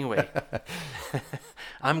 So anyway,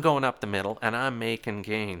 I'm going up the middle, and I'm making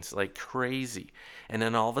gains like crazy. And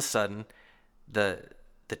then all of a sudden, the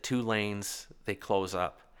 2 lanes, they close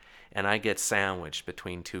up, and I get sandwiched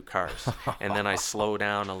between 2 cars. And then I slow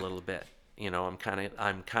down a little bit. You know, I'm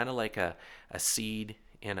kind of like a seed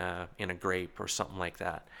in a grape or something like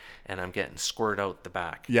that. And I'm getting squirted out the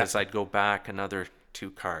back. Because I'd go back another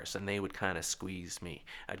 2 cars and they would kind of squeeze me.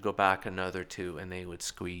 I'd go back another 2 and they would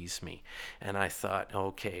squeeze me. And I thought,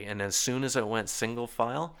 okay. And as soon as I went single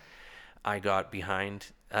file, I got behind.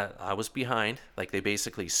 I was behind. Like, they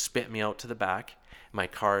basically spit me out to the back. My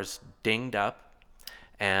car's dinged up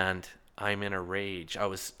and I'm in a rage.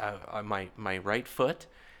 My right foot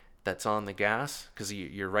that's on the gas, because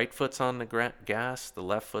your right foot's on the gas, the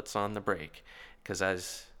left foot's on the brake. Because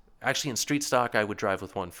actually in street stock, I would drive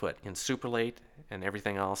with 1 foot. In super late and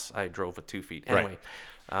everything else, I drove with 2 feet. Anyway,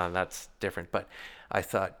 that's different. But I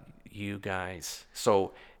thought, you guys.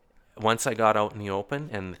 So once I got out in the open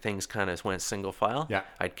and things kind of went single file,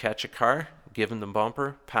 I'd catch a car, give him the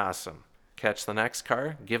bumper, pass him. Catch the next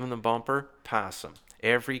car, give him the bumper, pass him.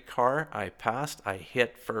 Every car I passed, I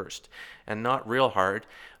hit first. And not real hard,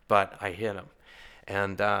 but I hit him.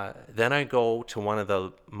 And then I go to one of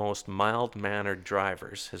the most mild-mannered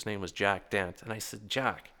drivers. His name was Jack Dent. And I said,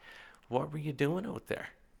 Jack, what were you doing out there?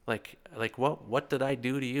 Like what did I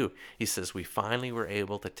do to you? He says, we finally were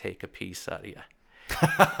able to take a piece out of you.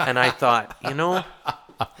 And I thought, you know,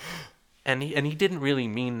 and he didn't really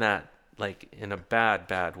mean that like in a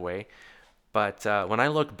bad way. But when I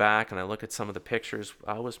look back and I look at some of the pictures,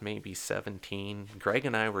 I was maybe 17. Greg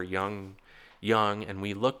and I were young, and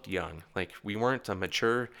we looked young. Like, we weren't a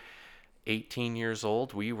mature 18 years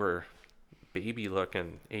old. We were baby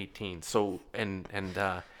looking 18. So, and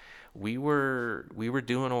we were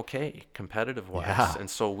doing okay competitive wise, Yeah. and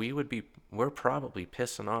so we're probably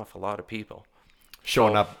pissing off a lot of people.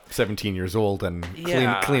 Showing So- up 17 years old and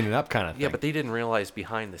Yeah. cleaning up kind of thing. Yeah, but they didn't realize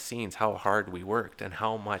behind the scenes how hard we worked and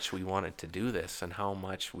how much we wanted to do this and how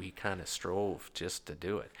much we kind of strove just to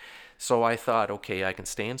do it. So I thought, okay, I can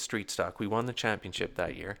stay in street stock. We won the championship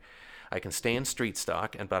that year. I can stay in street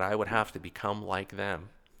stock, but I would have to become like them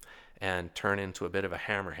and turn into a bit of a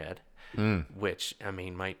hammerhead, which, I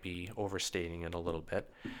mean, might be overstating it a little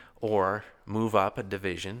bit, or move up a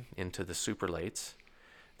division into the super lates.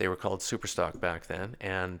 They were called super stock back then,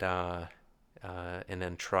 and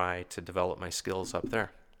then try to develop my skills up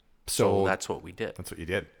there. So that's what we did. That's what you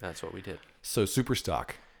did. That's what we did. So super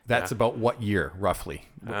stock. That's about what year, roughly?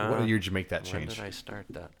 What year did you make that When change? did I start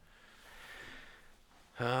that?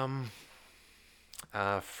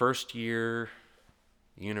 First year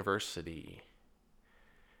university.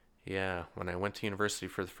 Yeah, when I went to university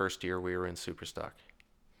for the first year, we were in super stock.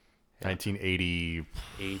 1984.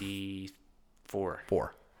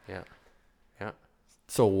 84. Yeah. Yeah.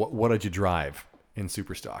 So what did you drive in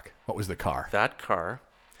super stock? What was the car? That car,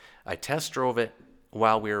 I test drove it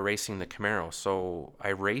while we were racing the Camaro. So I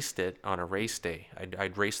raced it on a race day.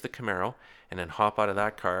 I'd race the Camaro and then hop out of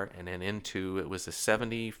that car and then it was a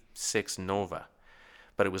 76 Nova,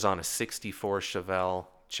 but it was on a 64 Chevelle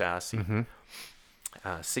chassis.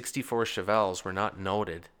 64 Chevelles were not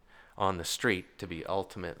noted on the street to be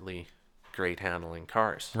ultimately great handling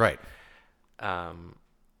cars. Right. A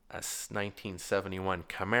 1971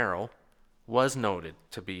 Camaro was noted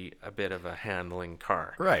to be a bit of a handling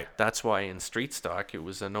car. Right. That's why in street stock it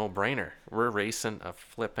was a no-brainer. We're racing a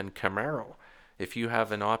flippin' Camaro. If you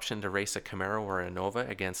have an option to race a Camaro or a Nova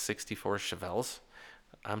against 64 Chevelles,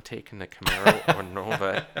 I'm taking the Camaro or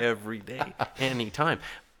Nova every day, anytime.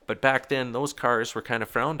 But back then, those cars were kind of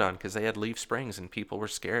frowned on because they had leaf springs, and people were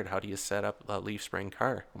scared. How do you set up a leaf spring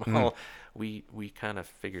car? Well, we kind of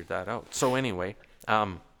figured that out. So anyway,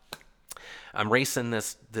 I'm racing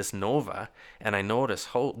this Nova, and I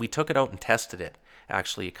noticed we took it out and tested it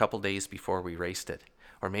actually a couple days before we raced it,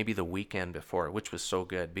 or maybe the weekend before, which was so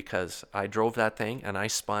good because I drove that thing and I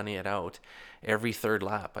spun it out every third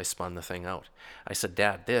lap. I spun the thing out. I said,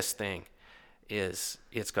 Dad, this thing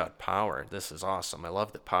it's got power. This is awesome. I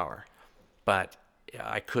love the power, but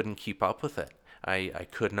I couldn't keep up with it. I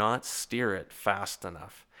could not steer it fast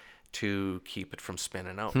enough to keep it from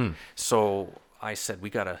spinning out. So I said,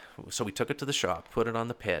 so we took it to the shop, put it on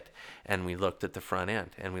the pit, and we looked at the front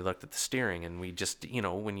end and we looked at the steering, and we just,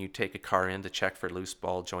 when you take a car in to check for loose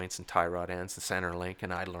ball joints and tie rod ends and center link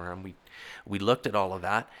and idler arm, we looked at all of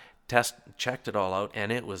that, checked it all out, and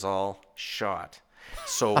it was all shot.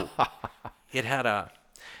 So it had a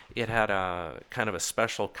kind of a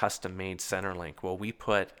special custom made center link. Well, we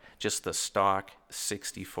put just the stock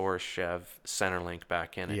 64 Chev center link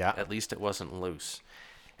back in it. Yeah. At least it wasn't loose.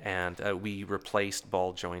 And we replaced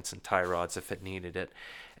ball joints and tie rods if it needed it.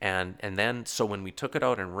 And then, so when we took it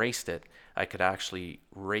out and raced it, I could actually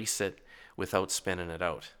race it without spinning it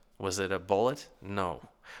out. Was it a bullet? No.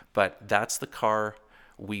 But that's the car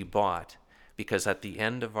we bought because at the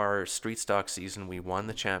end of our street stock season, we won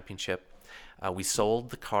the championship. We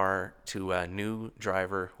sold the car to a new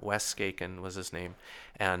driver, Wes Skaken was his name,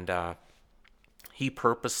 and he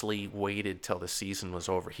purposely waited till the season was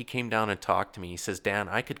over. He came down and talked to me. He says, Dan,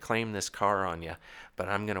 I could claim this car on you, but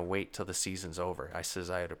I'm going to wait till the season's over. I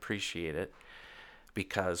says, I'd appreciate it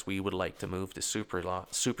because we would like to move to super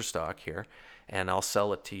stock here, and I'll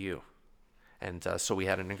sell it to you. And so we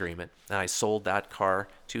had an agreement. And I sold that car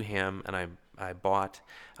to him, and I bought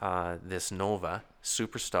this Nova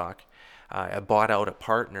super stock. I bought out a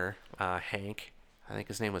partner, Hank. I think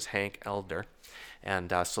his name was Hank Elder.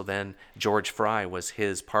 And so then George Fry was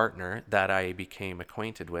his partner that I became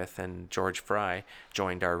acquainted with. And George Fry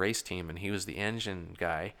joined our race team, and he was the engine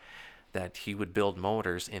guy that he would build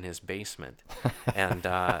motors in his basement. And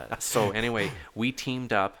so anyway, we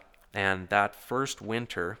teamed up, and that first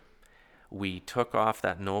winter, we took off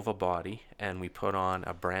that Nova body and we put on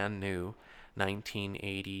a brand new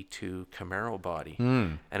 1982 Camaro body,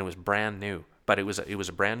 and it was brand new. But it was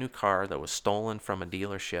a brand new car that was stolen from a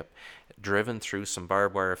dealership, driven through some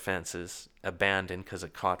barbed wire fences, abandoned because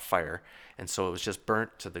it caught fire, and so it was just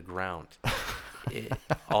burnt to the ground.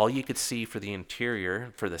 All you could see for the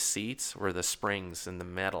interior, for the seats, were the springs and the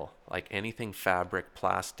metal. Like anything fabric,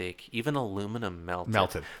 plastic, even aluminum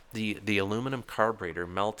melted. The aluminum carburetor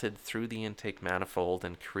melted through the intake manifold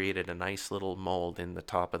and created a nice little mold in the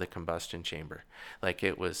top of the combustion chamber. Like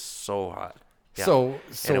it was so hot. Yeah. So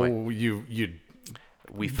Anyway. you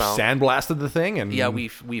we found sandblasted the thing and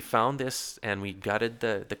we found this, and we gutted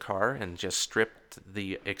the car and just stripped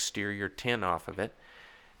the exterior tin off of it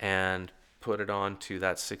and put it onto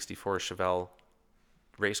that 64 Chevelle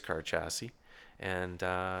race car chassis, and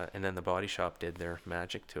then the body shop did their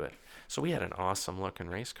magic to it. So we had an awesome looking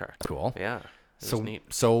race car. Cool. Yeah. It was neat.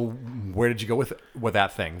 So where did you go with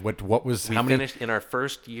that thing? What was We how many? finished in our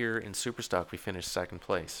first year in Superstock. We finished second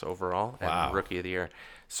place overall and Rookie of the Year.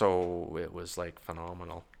 So it was like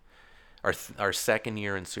phenomenal. Our second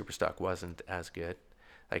year in Superstock wasn't as good.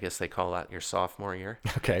 I guess they call that your sophomore year.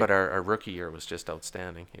 Okay. But our rookie year was just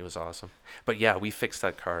outstanding. It was awesome. But yeah, we fixed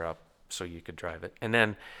that car up so you could drive it. And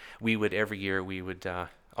then every year we would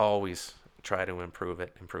always try to improve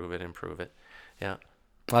it. Yeah.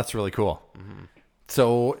 That's really cool. Mm-hmm.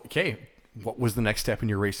 So, okay, what was the next step in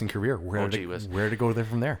your racing career? Where to go there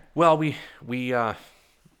from there? Well, we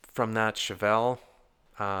from that Chevelle,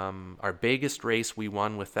 our biggest race we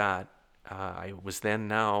won with that. I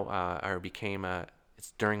became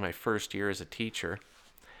it's during my first year as a teacher.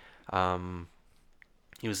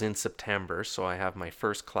 It was in September, so I have my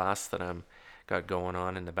first class that I'm got going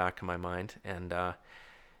on in the back of my mind, and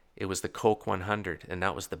it was the Coke 100, and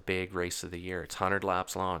that was the big race of the year. It's 100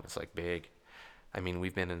 laps long. It's like big. I mean,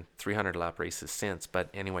 we've been in 300 lap races since, but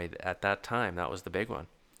anyway, at that time, that was the big one,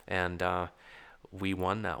 and we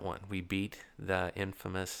won that one. We beat the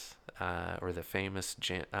infamous or the famous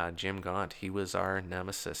Jim Gaunt. He was our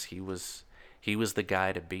nemesis. He was the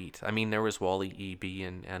guy to beat. I mean, there was Wally E.B.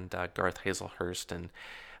 and Garth Hazelhurst and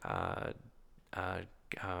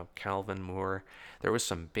Calvin Moore. There was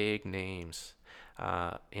some big names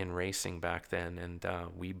in racing back then, and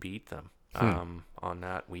we beat them on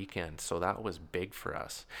that weekend. So that was big for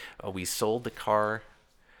us. We sold the car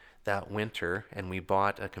that winter, and we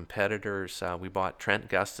bought a competitor's. We bought Trent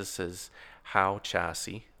Gustus's Howe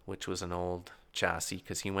chassis, which was an old chassis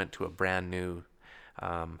because he went to a brand new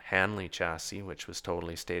Hanley chassis, which was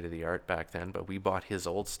totally state of the art back then. But we bought his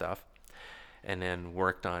old stuff, and then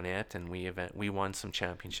worked on it, and we won some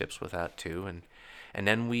championships with that too. And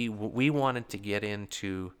then we wanted to get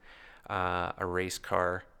into a race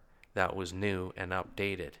car that was new and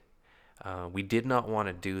updated. We did not want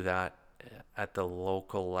to do that at the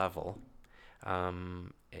local level.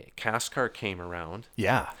 CASCAR came around.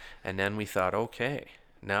 Yeah. And then we thought, okay,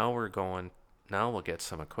 now we'll get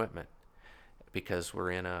some equipment because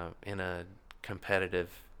we're in a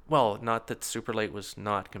competitive. Well, not that Super Late was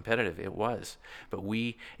not competitive, it was. But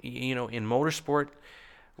in motorsport,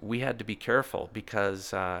 we had to be careful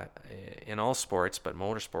because in all sports, but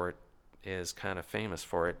motorsport is kind of famous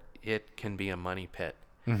for it, it can be a money pit.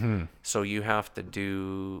 Mm-hmm. So you have to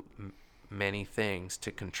do many things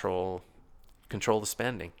to control the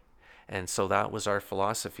spending. And so that was our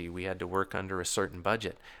philosophy. We had to work under a certain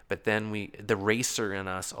budget. But then the racer in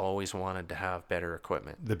us always wanted to have better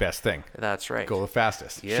equipment. The best thing. That's right. Go the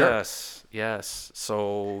fastest. Yes, sure. Yes.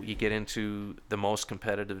 So you get into the most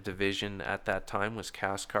competitive division at that time was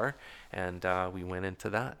CASCAR, and we went into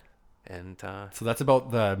that. And so that's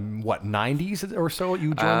about the 90s or so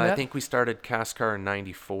you joined that? I think we started CASCAR in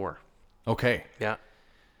 94. Okay. Yeah.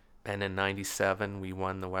 And in 97, we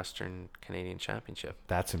won the Western Canadian Championship.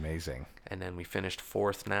 That's amazing. And then we finished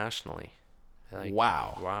 4th nationally.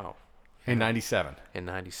 Wow. In 97? In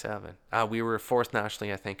 97. We were 4th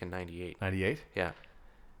nationally, I think, in 98. 98? Yeah.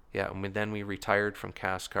 Yeah, and then we retired from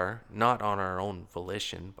CASCAR, not on our own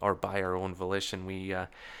volition or by our own volition.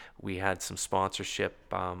 We had some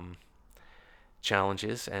sponsorship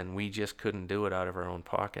challenges, and we just couldn't do it out of our own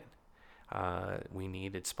pocket. We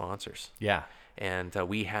needed sponsors. Yeah. And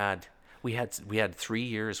we had 3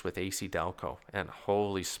 years with AC Delco, and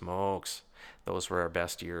holy smokes, those were our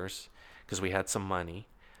best years because we had some money,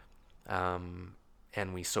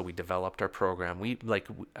 and we developed our program.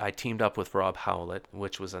 I teamed up with Rob Howlett,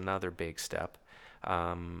 which was another big step.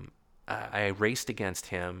 I raced against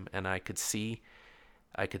him, and I could see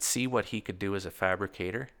what he could do as a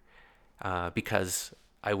fabricator, because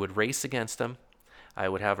I would race against him. I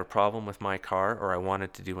would have a problem with my car, or I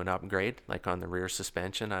wanted to do an upgrade, like on the rear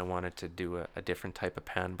suspension. I wanted to do a different type of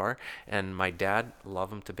pan bar. And my dad,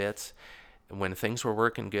 loved him to bits. When things were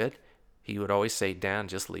working good, he would always say, Dan,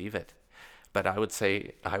 just leave it. But I would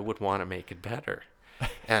say, I would want to make it better.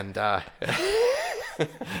 And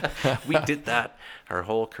we did that our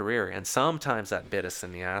whole career. And sometimes that bit us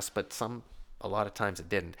in the ass, but a lot of times it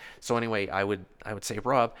didn't. So anyway, I would say,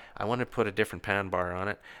 Rob, I want to put a different pan bar on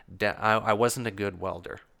it. I wasn't a good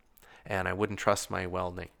welder, and I wouldn't trust my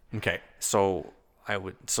welding. Okay. So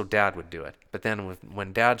so Dad would do it. But then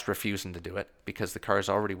when Dad's refusing to do it because the car's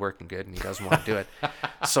already working good and he doesn't want to do it,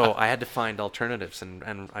 so I had to find alternatives,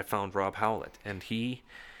 and I found Rob Howlett, and he'd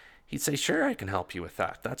say, sure, I can help you with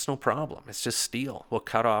that. That's no problem. It's just steel. We'll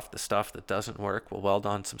cut off the stuff that doesn't work. We'll weld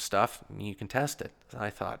on some stuff and you can test it. And I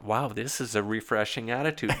thought, wow, this is a refreshing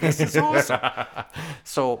attitude. This is awesome.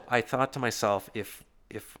 So I thought to myself, if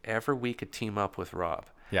ever we could team up with Rob,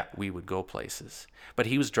 we would go places. But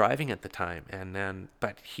he was driving at the time,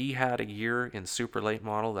 but he had a year in super late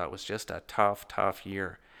model that was just a tough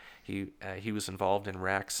year. He was involved in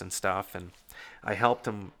wrecks and stuff, and I helped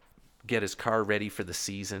him get his car ready for the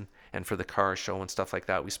season and for the car show and stuff like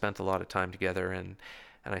that. We spent a lot of time together, and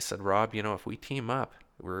I said, Rob, if we team up,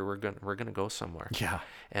 we're gonna go somewhere. Yeah.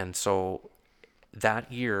 And so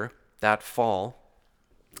that year, that fall,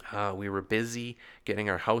 we were busy getting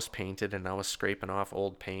our house painted, and I was scraping off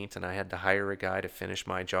old paint, and I had to hire a guy to finish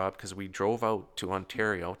my job because we drove out to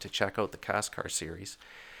Ontario to check out the CASCAR series,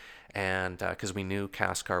 and because we knew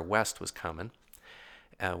CASCAR West was coming.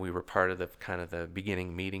 We were part of the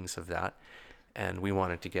beginning meetings of that, and we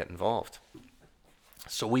wanted to get involved.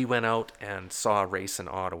 So we went out and saw a race in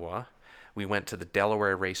Ottawa. We went to the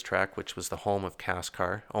Delaware racetrack, which was the home of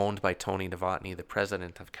CASCAR, owned by Tony Novotny, the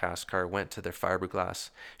president of CASCAR. Went to their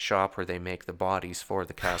fiberglass shop where they make the bodies for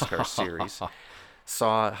the CASCAR series.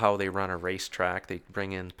 Saw how they run a racetrack. They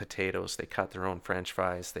bring in potatoes. They cut their own French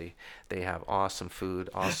fries. They have awesome food,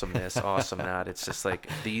 awesome this, awesome that. It's just like,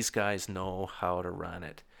 these guys know how to run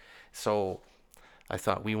it. So I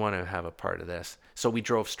thought, we want to have a part of this. So we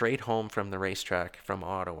drove straight home from the racetrack from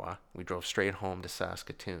Ottawa. We drove straight home to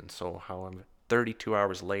Saskatoon. So 32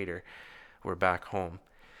 hours later, we're back home.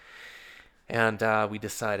 And we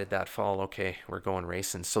decided that fall, okay, we're going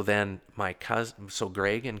racing. So then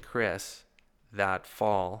Greg and Chris, that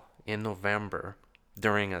fall in November,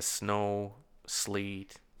 during a snow,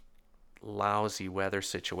 sleet, lousy weather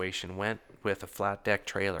situation, went with a flat deck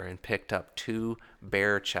trailer and picked up 2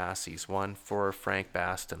 Bear chassis, one for Frank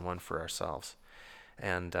Bast and one for ourselves,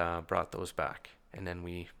 and brought those back. And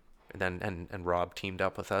then and Rob teamed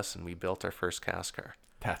up with us, and we built our first CASCAR.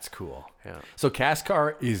 That's cool. Yeah. So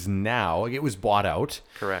CASCAR is now, it was bought out.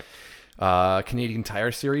 Correct. Canadian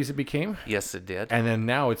Tire Series it became. Yes, it did. And then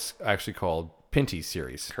now it's actually called Pinty's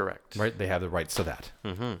Series. Correct. Right? They have the rights to that.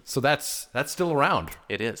 Mm-hmm. So that's still around.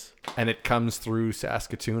 It is. And it comes through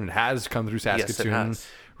Saskatoon. It has come through Saskatoon. Yes, it has.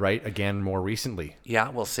 Right? Again, more recently. Yeah,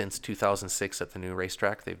 well, since 2006 at the new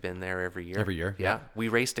racetrack, they've been there every year. Every year, yeah. We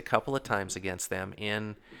raced a couple of times against them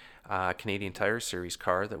in Canadian Tire Series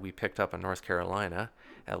car that we picked up in North Carolina,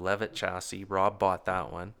 a Levitt chassis. Rob bought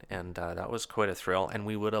that one, and that was quite a thrill. And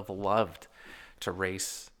we would have loved to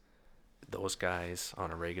race those guys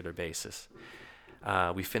on a regular basis.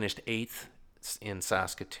 We finished 8th in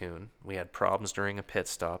Saskatoon. We had problems during a pit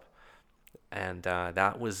stop, and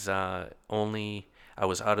that was I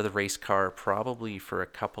was out of the race car probably for a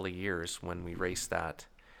couple of years when we raced that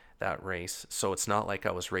race. So it's not like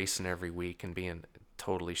I was racing every week and being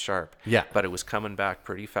totally sharp. Yeah. But it was coming back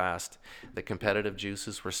pretty fast. The competitive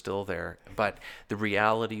juices were still there. But the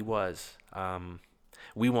reality was,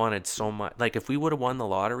 we wanted so much. Like, if we would have won the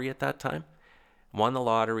lottery at that time,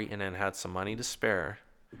 and then had some money to spare,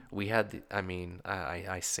 we had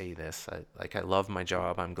I say this, I love my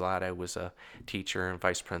job. I'm glad I was a teacher and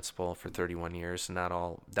vice principal for 31 years, and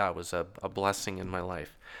that was a blessing in my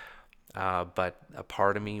life. But a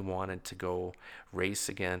part of me wanted to go race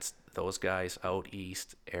against those guys out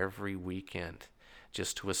east every weekend,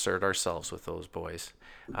 just to assert ourselves with those boys,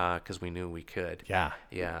 because we knew we could. Yeah.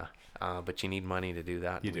 Yeah. But you need money to do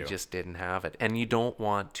that. We just didn't have it. And you don't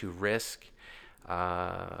want to risk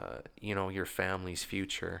your family's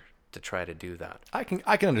future to try to do that. I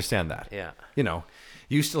can understand that. Yeah.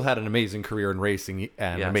 You still had an amazing career in racing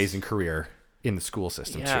and Yes. an amazing career in the school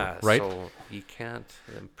system too, right? So you can't.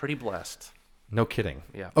 I'm pretty blessed. No kidding.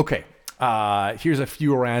 Yeah. Okay. Here's a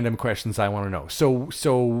few random questions I want to know.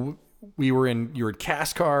 So you were at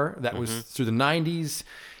CASCAR. That was through the 90s.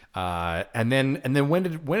 And then when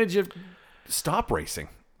did you stop racing?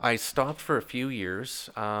 I stopped for a few years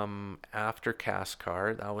after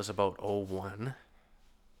CASCAR. That was about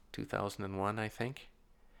 2001, I think.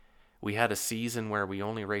 We had a season where we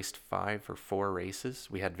only raced 5 or 4 races.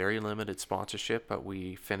 We had very limited sponsorship, but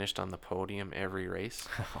we finished on the podium every race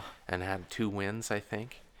and had 2 wins, I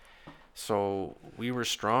think. So we were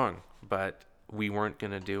strong, but we weren't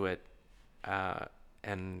going to do it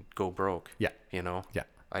and go broke. Yeah. Yeah.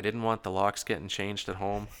 I didn't want the locks getting changed at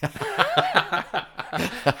home.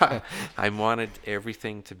 I wanted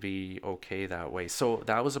everything to be okay that way. So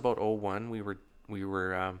that was about 2001. We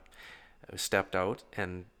were stepped out,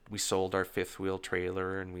 and we sold our fifth wheel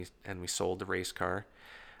trailer, and we sold the race car.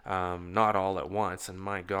 Not all at once, and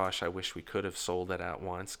my gosh, I wish we could have sold it at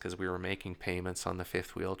once, because we were making payments on the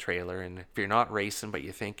fifth wheel trailer. And if you're not racing but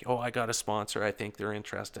you think, oh, I got a sponsor, I think they're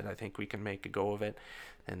interested, I think we can make a go of it,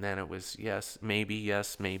 and then it was yes, maybe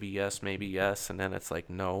yes, maybe yes, maybe yes, and then it's like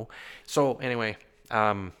no. So anyway,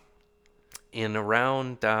 in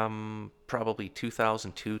around probably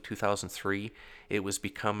 2002, 2003, it was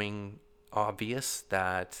becoming obvious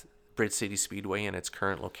that Bridge City Speedway in its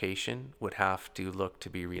current location would have to look to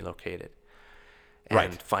be relocated and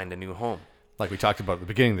Right. find a new home. Like we talked about at the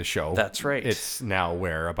beginning of the show. That's right. It's now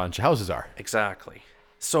where a bunch of houses are. Exactly.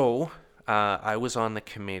 So I was on the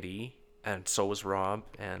committee, and so was Rob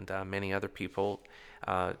and many other people,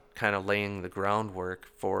 kind of laying the groundwork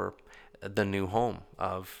for the new home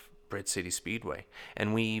of Bridge City Speedway.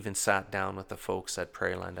 And we even sat down with the folks at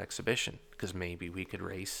Prairieland Exhibition, because maybe we could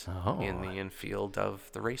race in the infield of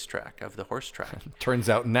the racetrack, of the horse track. Turns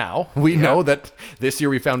out now we know that this year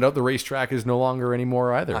we found out the racetrack is no longer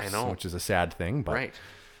anymore either. I know. Which is a sad thing. But Right.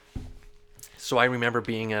 So I remember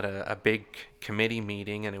being at a big committee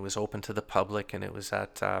meeting, and it was open to the public, and it was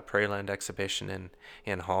at Prairieland Exhibition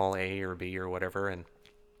in Hall A or B or whatever, and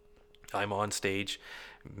I'm on stage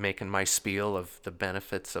making my spiel of the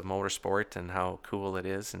benefits of motorsport and how cool it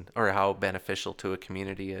is, and or how beneficial to a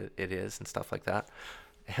community it is and stuff like that.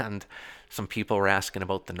 And some people were asking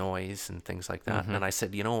about the noise and things like that. And I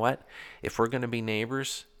said, you know what? If we're going to be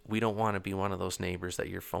neighbors, we don't want to be one of those neighbors that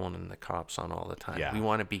you're phoning the cops on all the time. Yeah. We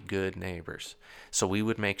want to be good neighbors. So we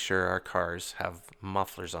would make sure our cars have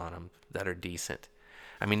mufflers on them that are decent.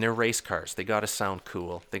 I mean, they're race cars. They got to sound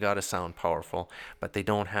cool. They got to sound powerful, but they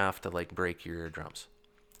don't have to like break your eardrums,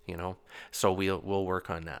 you know? So we'll work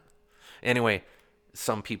on that. Anyway,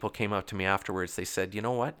 some people came up to me afterwards. They said, "You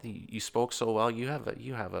know what? You spoke so well. You have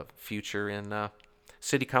a future in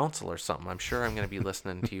city council or something. I'm sure I'm going to be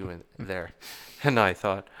listening to you in there." And I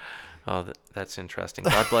thought, "Oh, that's interesting.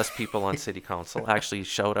 God bless people on city council." Actually,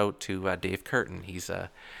 shout out to Dave Curtin. He's a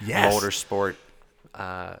Yes. motorsport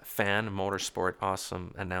fan, motorsport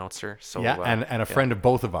awesome announcer. So yeah, and a friend of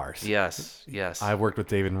both of ours. Yes. I've worked with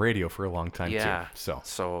Dave in radio for a long time Yeah. too.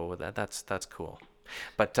 So that's cool.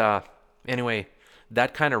 But anyway,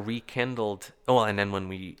 that kind of rekindled. Oh, and then when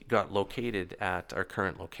we got located at our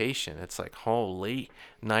current location, it's like, holy,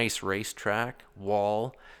 nice racetrack,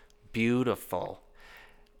 wall, beautiful.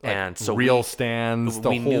 And so real stands, the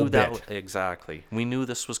we whole knew bit. that exactly. We knew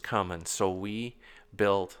this was coming, so we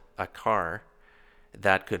built a car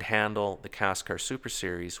that could handle the CASCAR Super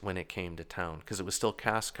Series when it came to town, because it was still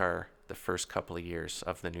CASCAR the first couple of years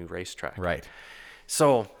of the new racetrack. Right.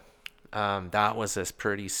 So that was a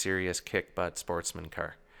pretty serious kick butt sportsman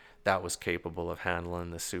car that was capable of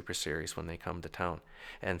handling the Super Series when they come to town.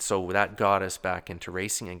 And so that got us back into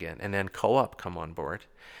racing again. And then Co-op come on board,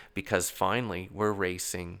 because finally we're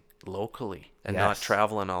racing locally and not Yes.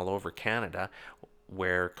 traveling all over Canada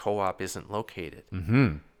where Co-op isn't located.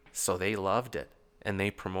 Mm-hmm. So they loved it, and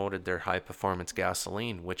they promoted their high performance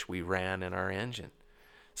gasoline, which we ran in our engine.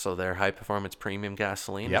 So their high performance premium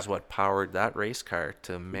gasoline Yep. is what powered that race car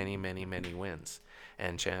to many, many, many wins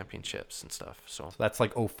and championships and stuff. So That's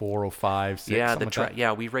like 04, 05, 06, yeah, something like that.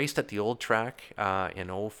 yeah, we raced at the old track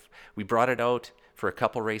we brought it out for a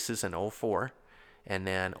couple races in 04, and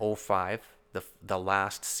then 05, the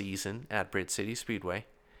last season at Bridge City Speedway.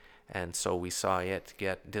 And so we saw it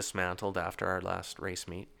get dismantled after our last race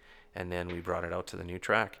meet, and then we brought it out to the new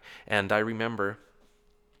track. And I remember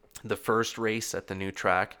the first race at the new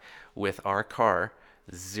track with our car,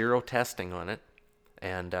 zero testing on it.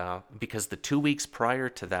 And because the 2 weeks prior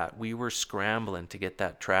to that, we were scrambling to get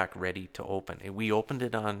that track ready to open. We opened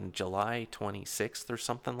it on July 26th or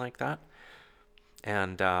something like that.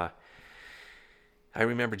 And I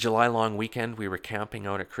remember July long weekend, we were camping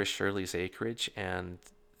out at Chris Shirley's acreage, and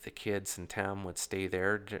the kids and Tam would stay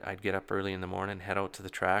there. I'd get up early in the morning, head out to the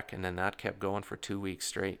track, and then that kept going for 2 weeks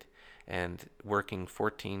straight. And working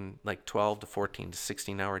 12 to 14 to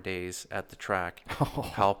 16-hour days at the track,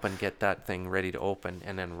 helping get that thing ready to open.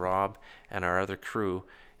 And then Rob and our other crew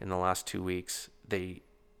in the last 2 weeks,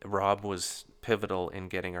 Rob was pivotal in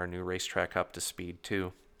getting our new racetrack up to speed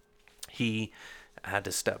too. He had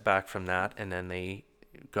to step back from that, and then they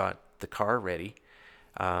got the car ready.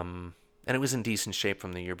 And it was in decent shape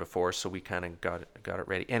from the year before, so we kind of got it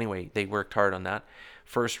ready. Anyway, they worked hard on that.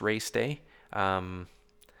 First race day,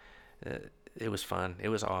 it was fun. It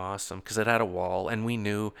was awesome because it had a wall, and we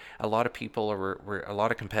knew a lot of people a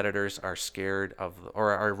lot of competitors are scared of,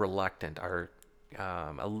 or are reluctant, are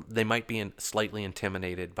they might be slightly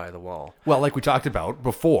intimidated by the wall. Well, like we talked about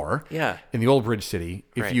before, Yeah. in the old Bridge City,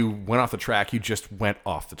 if Right. you went off the track, you just went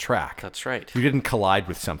off the track. That's right. You didn't collide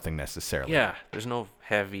with something necessarily. Yeah, there's no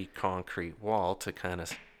heavy concrete wall to kind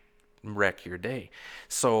of wreck your day.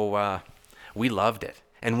 So we loved it.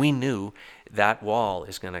 And we knew that wall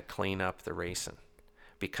is going to clean up the racing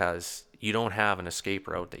because you don't have an escape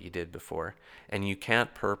route that you did before. And you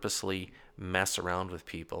can't purposely mess around with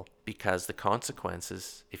people because the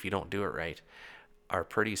consequences, if you don't do it right, are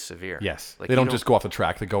pretty severe. Yes. Like they don't just go off the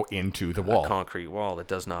track, they go into the wall. a concrete wall that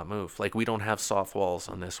does not move. Like we don't have soft walls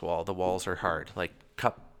on this wall. The walls are hard. Like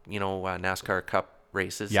NASCAR Cup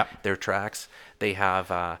races, Yep. their tracks, they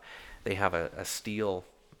have a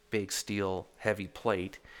big steel heavy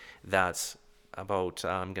plate that's about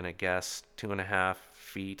I'm gonna guess 2.5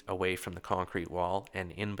 feet away from the concrete wall,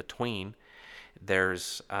 and in between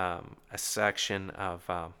there's a section of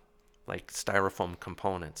like styrofoam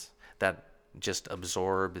components that just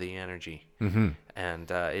absorb the energy,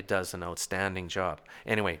 and it does an outstanding job.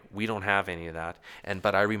 Anyway, we don't have any of that,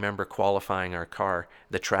 but I remember qualifying our car.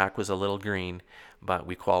 The track was a little green, but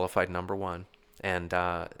we qualified number 1, and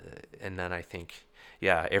then I think,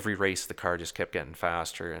 yeah, every race the car just kept getting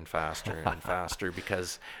faster and faster and faster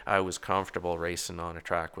because I was comfortable racing on a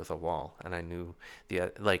track with a wall, and I knew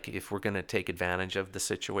if we're gonna take advantage of the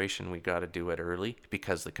situation, we got to do it early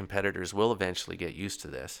because the competitors will eventually get used to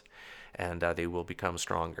this, and they will become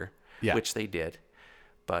stronger, which they did.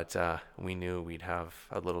 But we knew we'd have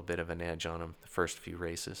a little bit of an edge on them the first few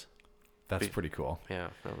races. That's pretty cool. Yeah,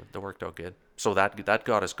 that worked out good. So that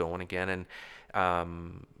got us going again,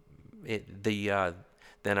 and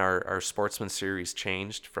then our Sportsman Series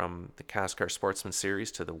changed from the CASCAR Sportsman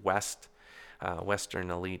Series to the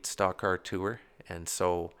Western Elite Stock Car Tour, and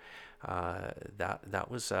so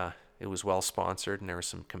that was it was well sponsored, and there were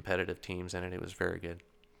some competitive teams in it. It was very good.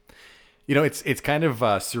 You know, it's kind of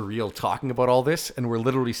surreal talking about all this, and we're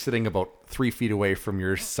literally sitting about 3 feet away from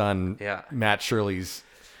your son, Matt Shirley's,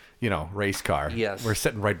 race car. Yes. We're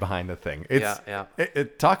sitting right behind the thing. It's, Yeah.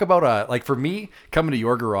 Talk about, like for me, coming to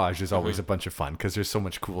your garage is always a bunch of fun because there's so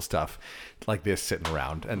much cool stuff like this sitting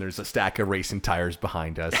around, and there's a stack of racing tires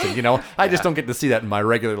behind us. And, I just don't get to see that in my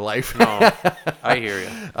regular life. No, I hear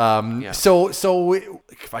you. So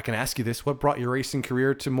if I can ask you this, what brought your racing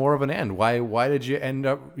career to more of an end? Why did you end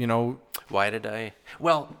up, Why did I?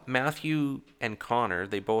 Well, Matthew and Connor,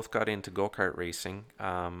 they both got into go-kart racing.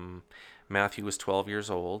 Matthew was 12 years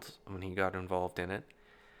old when he got involved in it.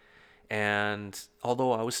 And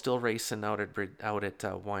although I was still racing out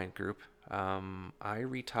at Wyant Group, I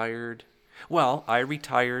retired. Well, I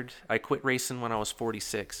quit racing when I was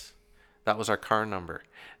 46. That was our car number.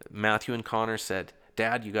 Matthew and Connor said,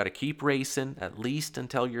 "Dad, you got to keep racing at least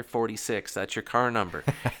until you're 46. That's your car number."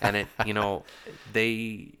 And it,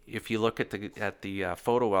 if you look at the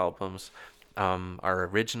photo albums, our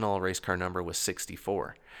original race car number was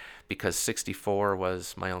 64, because 64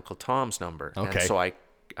 was my Uncle Tom's number. Okay. And so I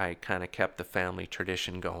kind of kept the family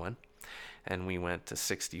tradition going, and we went to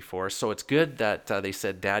 64. So it's good that they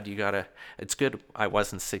said, "Dad, it's good I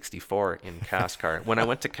wasn't 64 in CASCAR." When I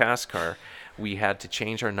went to CASCAR, we had to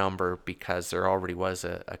change our number because there already was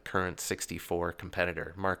a current 64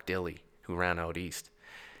 competitor, Mark Dilley, who ran out east.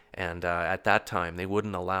 And at that time, they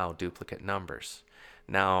wouldn't allow duplicate numbers.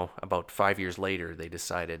 Now, about 5 years later, they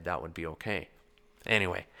decided that would be okay.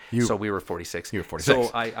 Anyway, so we were 46. You were 46.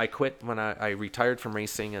 So I quit when I retired from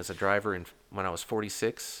racing as a driver when I was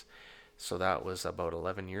 46. So that was about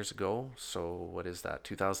 11 years ago. So what is that,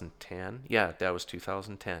 2010? Yeah, that was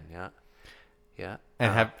 2010, yeah.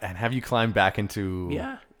 And have you climbed back into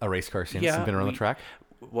a race car since and been around the track?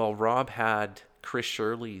 Well, Rob had Chris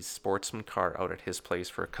Shirley's Sportsman car out at his place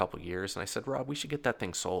for a couple years, and I said, "Rob, we should get that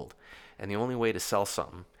thing sold. And the only way to sell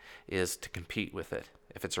something is to compete with it.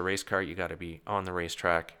 If it's a race car, you got to be on the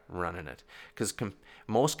racetrack running it." Because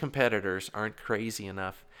most competitors aren't crazy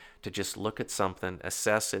enough to just look at something,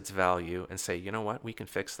 assess its value, and say, "You know what, we can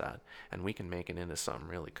fix that, and we can make it into something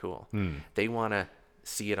really cool." They want to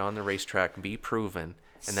see it on the racetrack, be proven,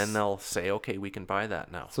 and then they'll say, "Okay, we can buy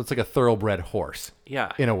that now." So it's like a thoroughbred horse.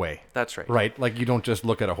 Yeah. In a way. That's right. Right? Like you don't just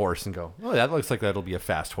look at a horse and go, "Oh, that looks like that'll be a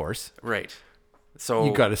fast horse." Right. So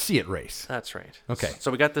You got to see it race. That's right. Okay.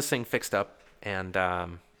 So we got this thing fixed up, and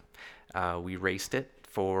we raced it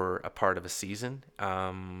for a part of a season.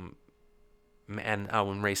 And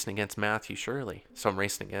I'm racing against Matthew Shirley. So I'm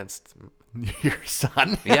racing against Your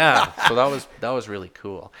son. Yeah. So that was really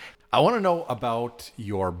cool. I want to know about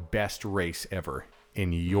your best race ever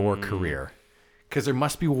in your career. Because there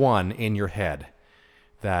must be one in your head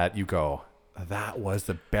that you go, "That was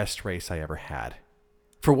the best race I ever had."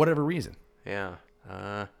 For whatever reason. Yeah.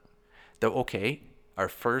 Our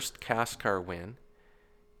first CAS car win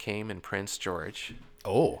came in Prince George.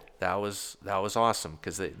 Oh. That was awesome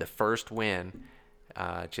because the first win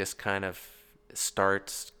just kind of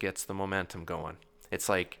gets the momentum going. It's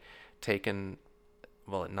like taking,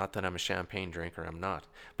 well, not that I'm a champagne drinker, I'm not,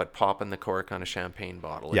 but popping the cork on a champagne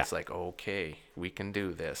bottle. Yeah. It's like, okay, we can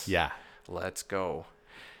do this. Yeah. Let's go.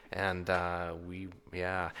 And that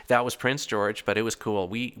was Prince George, but it was cool.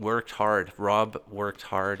 We worked hard. Rob worked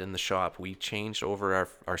hard in the shop. We changed over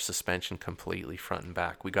our suspension completely front and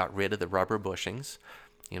back. We got rid of the rubber bushings,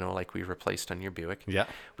 like we replaced on your Buick. Yeah.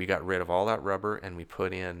 We got rid of all that rubber and we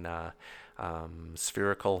put in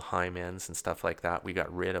spherical Hymens and stuff like that. We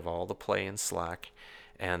got rid of all the play and slack.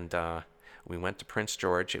 And we went to Prince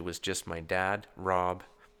George. It was just my dad, Rob,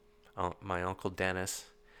 my uncle Dennis,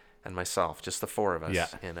 and myself, just the four of us, Yeah.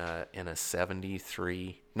 in a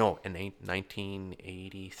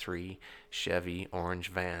 1983 Chevy orange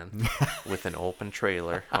van with an open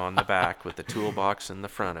trailer on the back with the toolbox in the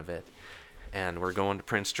front of it. And we're going to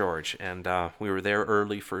Prince George, and we were there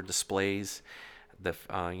early for displays.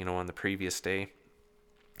 On the previous day.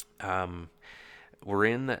 My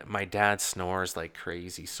dad snores like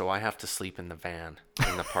crazy, so I have to sleep in the van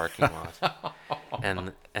in the parking lot.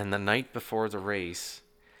 And the night before the race,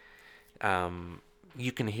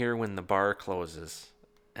 you can hear when the bar closes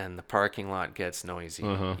and the parking lot gets noisy,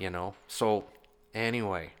 So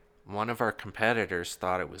anyway, one of our competitors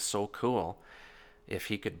thought it was so cool if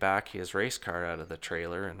he could back his race car out of the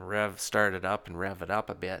trailer and start it up and rev it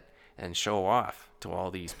up a bit and show off to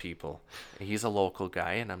all these people. He's a local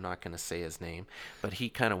guy, and I'm not going to say his name, but he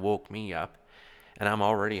kind of woke me up, and I'm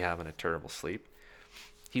already having a terrible sleep.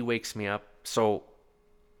 He wakes me up. So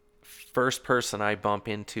first person I bump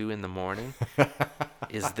into in the morning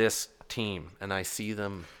is this team, and I see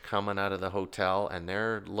them coming out of the hotel, and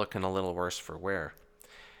they're looking a little worse for wear.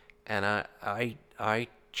 And I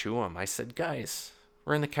chew them. I said, guys,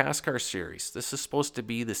 we're in the CAS car series. This is supposed to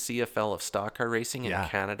be the CFL of stock car racing in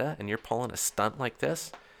Canada, and you're pulling a stunt like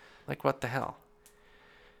this? Like, what the hell?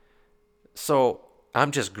 So I'm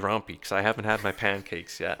just grumpy because I haven't had my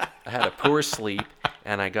pancakes yet. I had a poor sleep,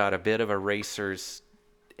 and I got a bit of a racer's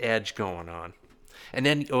edge going on. And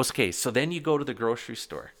then, so then you go to the grocery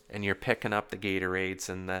store, and you're picking up the Gatorades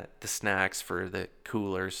and the snacks for the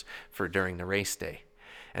coolers for during the race day.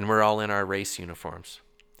 And we're all in our race uniforms.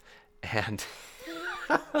 And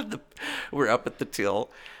we're up at the till.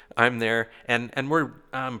 I'm there, and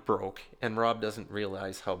I'm broke, and Rob doesn't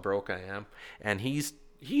realize how broke I am, and he's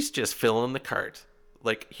just filling the cart.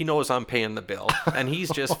 Like, he knows I'm paying the bill, and he's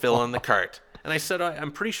just filling the cart. And I said,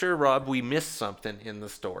 I'm pretty sure, Rob, we missed something in the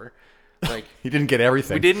store. Like, he didn't get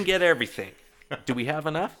everything. We didn't get everything. Do we have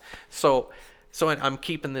enough? So I'm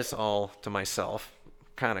keeping this all to myself.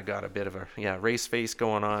 Kind of got a bit of a race face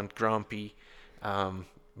going on, grumpy,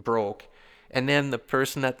 broke. And then the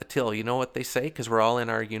person at the till, you know what they say? Because we're all in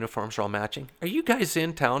our uniforms, we're all matching. Are you guys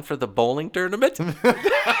in town for the bowling tournament?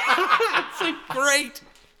 It's like, great.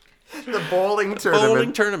 The bowling tournament.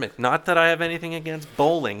 Bowling tournament. Not that I have anything against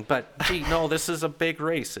bowling, but gee, no, this is a big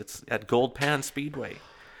race. It's at Gold Pan Speedway.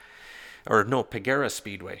 Or no, Pagera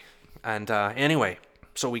Speedway. And anyway,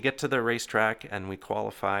 so we get to the racetrack and we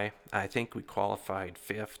qualify. I think we qualified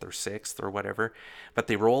 5th or 6th or whatever. But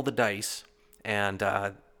they roll the dice, and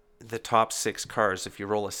the top 6 cars, if you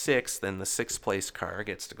roll a 6, then the 6th place car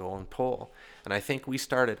gets to go on pole. And I think we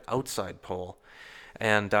started outside pole.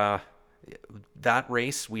 And that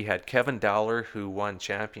race, we had Kevin Dowler, who won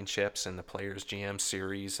championships in the Players GM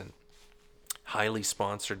Series and highly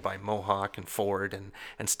sponsored by Mohawk and Ford and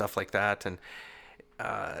stuff like that. And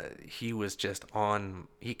he was just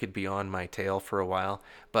he could be on my tail for a while.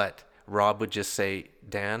 But Rob would just say,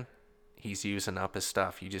 Dan, he's using up his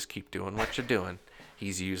stuff. You just keep doing what you're doing.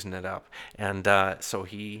 He's using it up. And so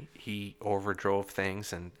he overdrove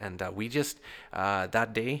things. And we just,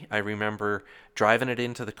 that day, I remember driving it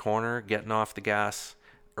into the corner, getting off the gas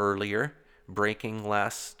earlier, braking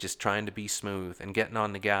less, just trying to be smooth, and getting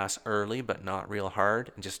on the gas early but not real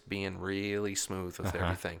hard, and just being really smooth with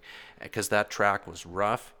everything. Because that track was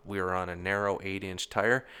rough. We were on a narrow 8-inch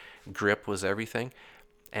tire. Grip was everything.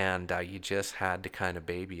 And you just had to kind of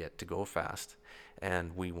baby it to go fast.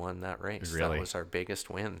 And we won that race. Really? That was our biggest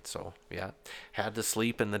win. So, yeah. Had to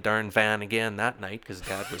sleep in the darn van again that night because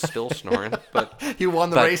Dad was still snoring. But you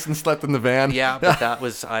won the race and slept in the van. Yeah, but that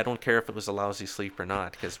was, I don't care if it was a lousy sleep or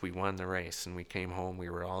not, because we won the race and we came home. We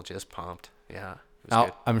were all just pumped. Yeah. It was Now,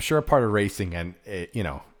 good. I'm sure a part of racing and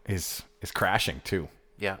is crashing too.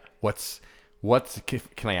 Yeah. What's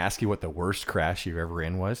can I ask you what the worst crash you've ever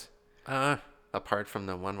in was? Apart from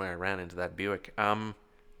the one where I ran into that Buick.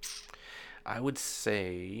 I would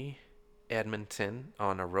say Edmonton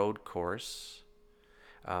on a road course,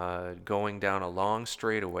 going down a long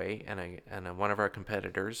straightaway, and one of our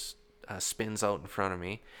competitors spins out in front of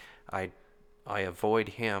me. I avoid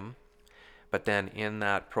him, but then in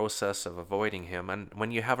that process of avoiding him, and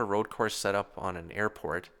when you have a road course set up on an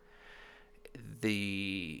airport,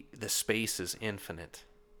 the space is infinite.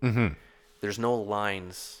 Mm-hmm. There's no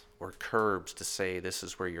lines or curbs to say this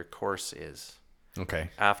is where your course is. Okay.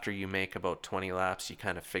 After you make about 20 laps, you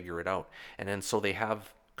kind of figure it out. And then so they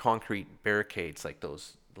have concrete barricades, like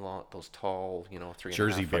those tall, 3.5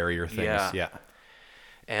 Jersey foot. barrier things. Yeah.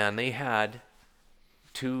 And they had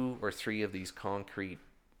 2 or 3 of these concrete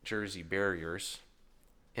Jersey barriers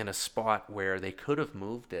in a spot where they could have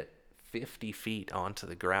moved it 50 feet onto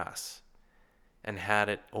the grass and had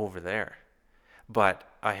it over there. But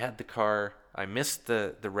I had the car, I missed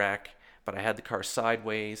the wreck, but I had the car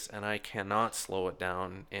sideways, and I cannot slow it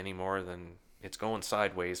down any more than it's going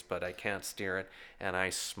sideways, but I can't steer it, and I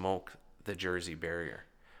smoke the Jersey barrier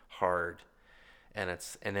hard.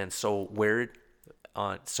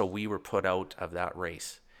 So we were put out of that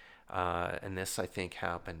race. And this, I think,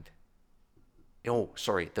 happened.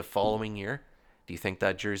 The following year. Do you think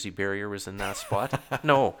that Jersey barrier was in that spot?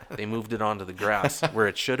 No, they moved it onto the grass where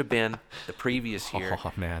it should have been the previous year.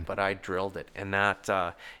 Oh, man. But I drilled it, and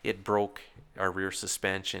that it broke our rear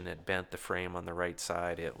suspension. It bent the frame on the right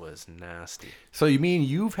side. It was nasty. So you mean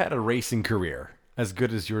you've had a racing career as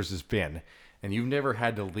good as yours has been, and you've never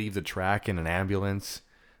had to leave the track in an ambulance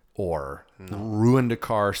or ruined a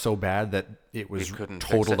car so bad that it was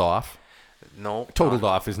totaled off? No. Totaled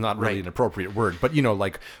off is not really right. an appropriate word, but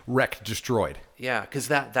like wrecked, destroyed. Yeah, because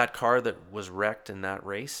that car that was wrecked in that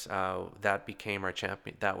race, that became our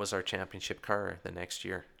champion. That was our championship car the next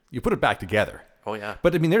year. You put it back together. Oh yeah.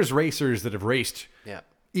 But I mean, there's racers that have raced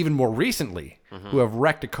even more recently who have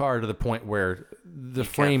wrecked a car to the point where the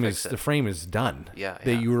frame is done. Yeah.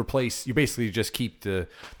 You basically just keep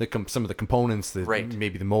some of the components,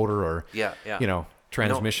 maybe the motor or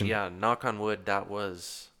transmission. Knock on wood, that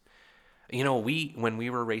was. When we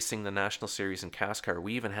were racing the National Series in Cascar,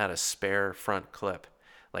 we even had a spare front clip.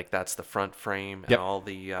 Like that's the front frame and all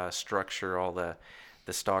the structure, all the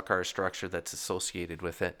stock car structure that's associated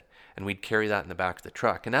with it. And we'd carry that in the back of the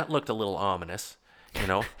truck. And that looked a little ominous,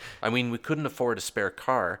 I mean, we couldn't afford a spare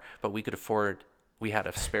car, but we had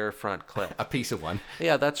a spare front clip. A piece of one.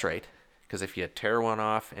 Yeah, that's right. Because if you tear one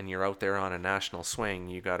off and you're out there on a national swing,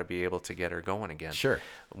 you got to be able to get her going again. Sure.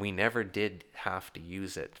 We never did have to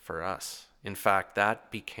use it for us. In fact, that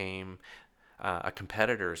became a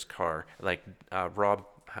competitor's car. Like Rob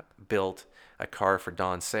built a car for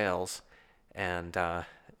Don Sales, and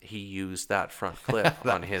he used that front clip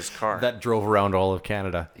on his car. That drove around all of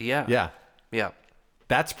Canada. Yeah.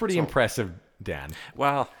 That's pretty impressive, Dan.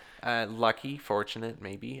 Well, lucky, fortunate,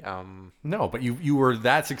 maybe. No, but you were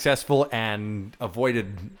that successful and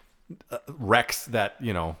avoided wrecks that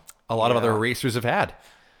a lot of other racers have had.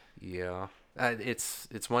 Yeah,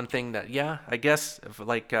 it's one thing that I guess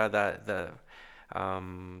like the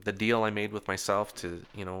deal I made with myself to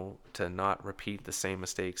not repeat the same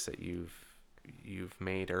mistakes that you've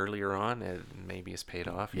made earlier on, it maybe has paid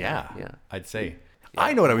off. Yeah, I'd say. Yeah.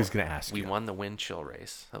 I know what I was going to ask you. We won the wind chill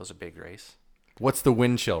race. That was a big race. What's the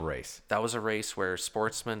wind chill race? That was a race where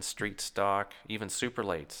sportsmen, street stock, even super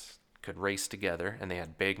lates could race together, and they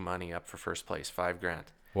had big money up for first place, $5,000.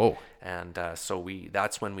 Whoa! And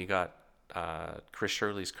that's when we got Chris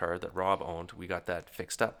Shirley's car that Rob owned. We got that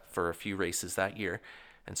fixed up for a few races that year,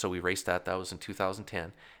 and so we raced that. That was in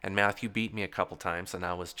 2010. And Matthew beat me a couple times, and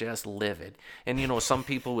I was just livid. And some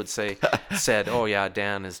people would said, "Oh yeah,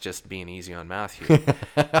 Dan is just being easy on Matthew."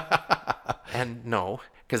 And no.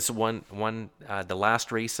 Because the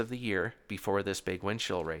last race of the year before this big wind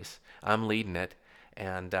chill race, I'm leading it,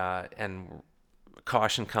 and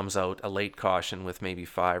caution comes out, a late caution with maybe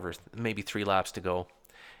 5 or maybe 3 laps to go,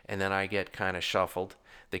 and then I get kind of shuffled.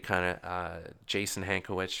 Jason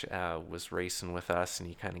Hankowicz was racing with us, and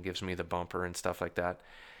he kind of gives me the bumper and stuff like that,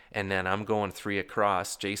 and then I'm going 3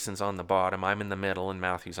 across. Jason's on the bottom, I'm in the middle, and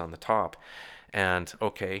Matthew's on the top, and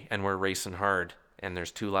we're racing hard. And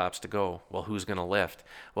there's 2 laps to go. Well, who's going to lift?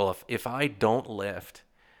 Well, if I don't lift,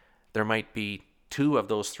 there might be 2 of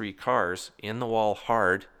those 3 cars in the wall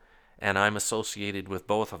hard, and I'm associated with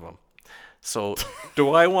both of them. So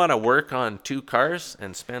do I want to work on 2 cars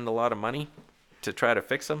and spend a lot of money to try to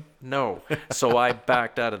fix them? No. So I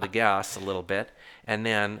backed out of the gas a little bit, and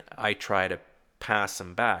then I try to pass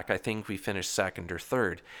them back. I think we finished 2nd or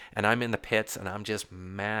 3rd, and I'm in the pits, and I'm just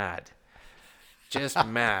mad.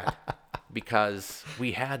 Because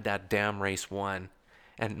we had that damn race won,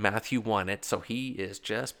 and Matthew won it, so he is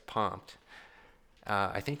just pumped.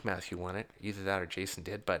 I think Matthew won it. Either that or Jason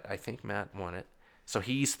did, but I think Matt won it. So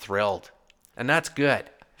he's thrilled, and that's good.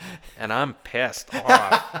 And I'm pissed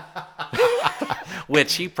off,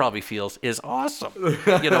 which he probably feels is awesome,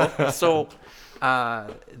 So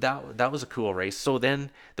that was a cool race. So then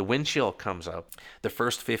the wind chill comes up. The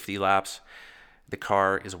first 50 laps, the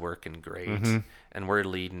car is working great, and we're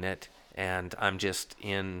leading it. And I'm just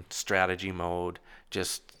in strategy mode,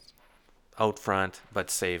 just out front, but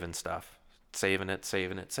saving stuff. Saving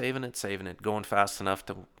it, going fast enough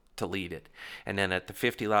to lead it. And then at the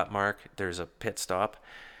 50 lap mark, there's a pit stop.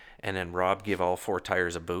 And then Rob give all 4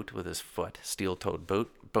 tires a boot with his foot, steel-toed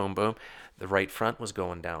boot. Boom, boom. The right front was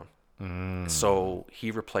going down. So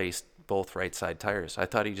he replaced both right side tires. I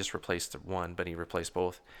thought he just replaced one, but he replaced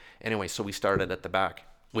both. Anyway, so we started at the back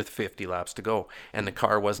with 50 laps to go, and the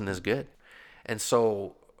car wasn't as good. And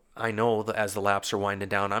so I know that as the laps are winding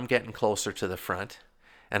down, I'm getting closer to the front,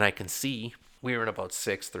 and I can see we were in about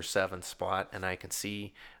 6th or 7th spot, and I can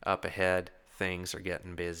see up ahead things are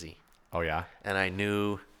getting busy. Oh, yeah? And I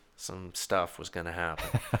knew some stuff was going to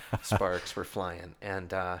happen. Sparks were flying.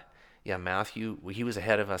 And Matthew, he was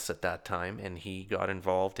ahead of us at that time, and he got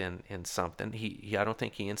involved in something. He I don't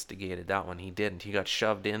think he instigated that one. He didn't. He got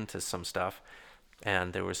shoved into some stuff,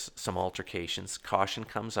 and there was some altercations. Caution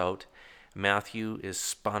comes out. Matthew is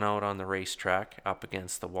spun out on the racetrack up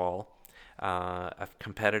against the wall. A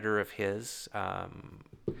competitor of his,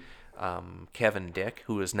 Kevin Dick,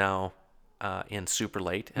 who is now in Super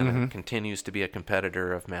Late and continues to be a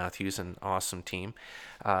competitor of Matthew's, an awesome team.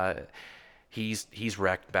 He's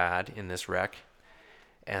wrecked bad in this wreck.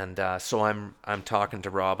 And so I'm talking to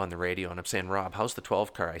Rob on the radio, and I'm saying, Rob, how's the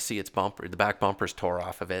 12 car? I see its bumper, the back bumper's tore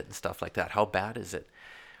off of it and stuff like that. How bad is it?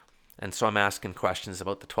 And so I'm asking questions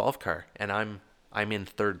about the 12 car, and I'm in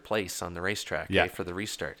 3rd place on the racetrack for the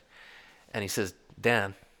restart. And he says,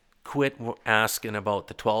 Dan, quit asking about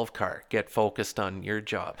the 12 car. Get focused on your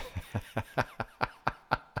job.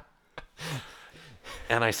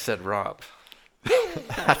 And I said, Rob.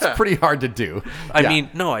 That's pretty hard to do. I mean,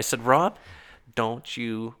 no, I said, Rob, don't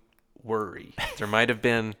you worry. There might have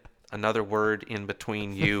been another word in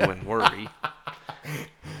between you and worry,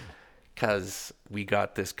 because we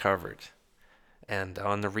got this covered. And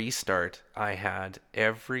on the restart, I had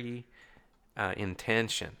every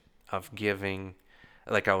intention of giving,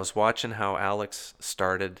 like I was watching how Alex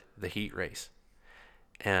started the heat race,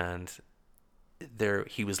 and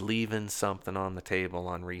he was leaving something on the table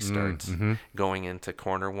on restarts, going into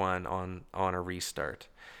corner 1 on a restart.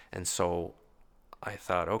 And so I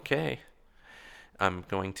thought, okay, I'm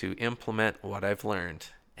going to implement what I've learned,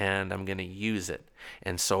 and I'm going to use it.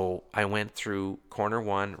 And so I went through corner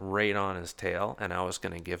 1 right on his tail, and I was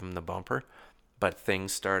going to give him the bumper, but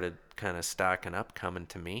things started kind of stacking up, coming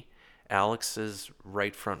to me. Alex's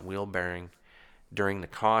right front wheel bearing during the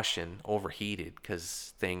caution overheated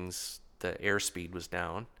because the airspeed was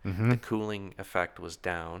down, the cooling effect was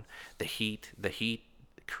down, the heat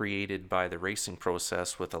created by the racing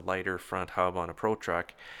process with a lighter front hub on a Pro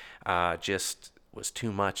Truck just was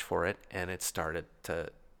too much for it, and it started to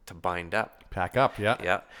bind up. Pack up, yeah.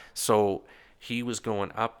 Yeah. So he was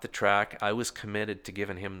going up the track. I was committed to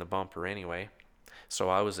giving him the bumper anyway. So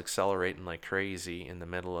I was accelerating like crazy in the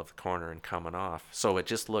middle of the corner and coming off. So it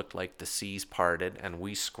just looked like the seas parted and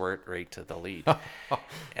we squirt right to the lead.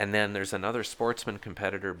 And then there's another sportsman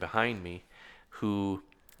competitor behind me who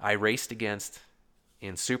I raced against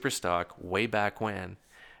in Superstock way back when.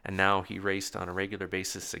 And now he raced on a regular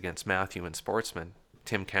basis against Matthew in Sportsman.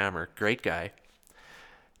 Tim Kammer, great guy.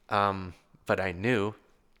 But I knew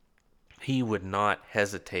he would not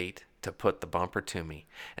hesitate to put the bumper to me.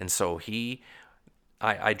 And so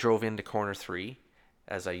I drove into corner 3,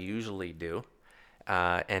 as I usually do,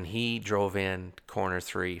 and he drove in corner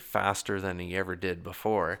 3 faster than he ever did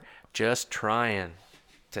before, just trying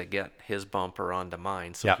to get his bumper onto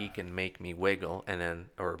mine so he can make me wiggle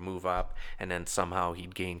or move up, and then somehow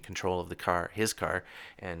he'd gain control of his car,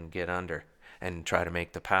 and get under and try to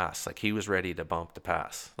make the pass. Like, he was ready to bump the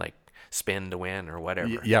pass, like spin to win or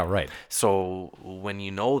whatever. Yeah, right. So when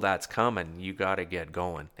you know that's coming, you got to get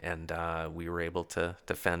going. And we were able to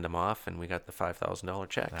fend him off, and we got the $5,000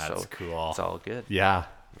 check. That's so cool. It's all good. Yeah.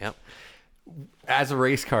 Yep. As a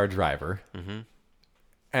race car driver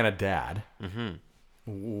and a dad,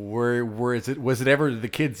 was it ever the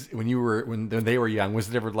kids when they were young? Was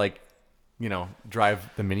it ever like, drive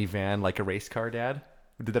the minivan like a race car dad?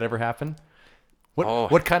 Did that ever happen?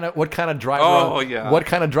 What kind of driver? What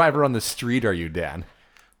kind of driver on the street are you, Dan?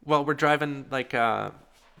 Well, we're driving like what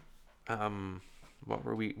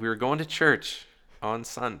were we? We were going to church on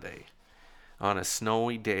Sunday. on a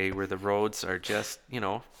snowy day where the roads are just,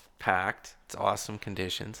 packed. It's awesome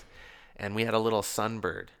conditions. And we had a little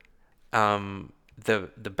Sunbird.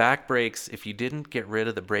 The back brakes, if you didn't get rid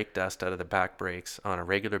of the brake dust out of the back brakes on a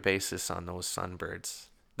regular basis on those Sunbirds,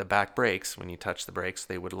 the back brakes, when you touch the brakes,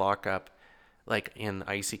 they would lock up like in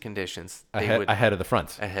icy conditions. Ahead of the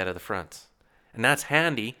fronts. Ahead of the fronts. And that's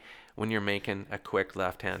handy when you're making a quick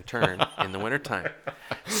left-hand turn in the wintertime.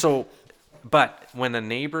 So, but when a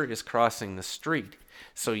neighbor is crossing the street,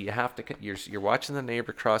 so you have to, you're watching the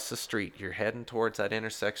neighbor cross the street, you're heading towards that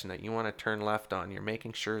intersection that you want to turn left on, you're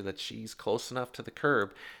making sure that she's close enough to the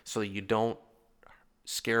curb so that you don't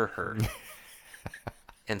scare her.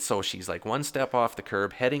 And so she's like one step off the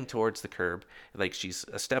curb, heading towards the curb, like she's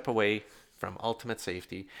a step away from ultimate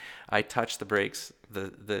safety. I touch the brakes,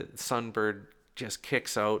 the Sunbird just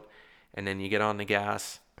kicks out, and then you get on the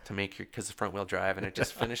gas to make your, because the front wheel drive, and it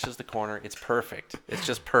just finishes the corner. It's perfect. It's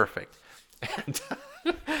just perfect. And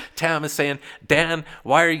Tam is saying, Dan,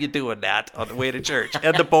 why are you doing that on the way to church?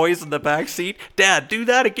 And the boys in the back seat, Dad, do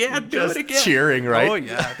that again. Do it again. Cheering, right? Oh,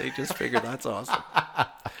 yeah. They just figured that's awesome.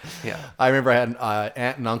 Yeah. I remember I had an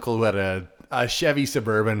aunt and uncle who had a Chevy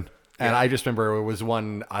Suburban. And I just remember it was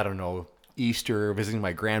one, I don't know, Easter, visiting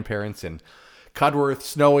my grandparents in Cudworth,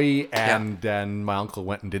 snowy, and then my uncle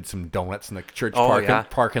went and did some donuts in the church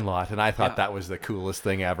parking lot, and I thought that was the coolest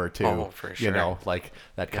thing ever, too. Oh, for sure. Like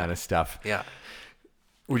that kind of stuff. Yeah.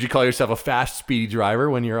 Would you call yourself a fast, speedy driver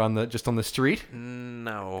when you're just on the street?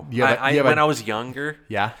 No. When I was younger,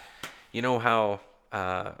 yeah, you know how,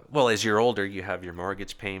 well, as you're older, you have your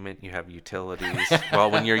mortgage payment, you have utilities. Well,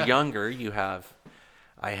 when you're younger,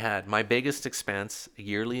 I had my biggest expense,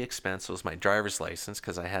 yearly expense, was my driver's license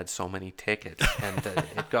because I had so many tickets. And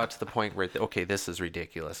it got to the point where, okay, this is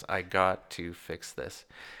ridiculous. I got to fix this.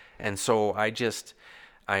 And so I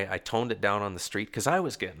toned it down on the street because I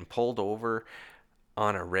was getting pulled over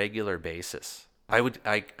on a regular basis.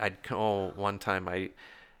 I'd go one time, I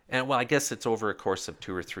guess it's over a course of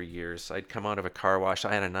 2 or 3 years. I'd come out of a car wash.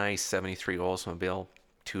 I had a nice 73 Oldsmobile.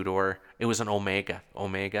 2-door. It was an Omega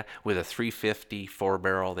with a 350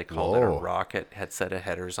 4-barrel. They called it a rocket. Had set of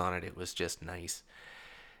headers on it. It was just nice.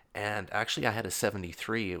 And actually, I had a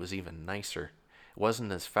 73. It was even nicer. It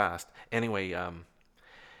wasn't as fast. Anyway,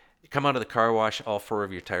 you come out of the car wash, all 4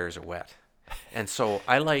 of your tires are wet. And so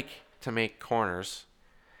I like to make corners,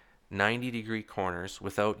 90-degree corners,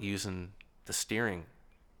 without using the steering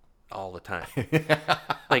all the time.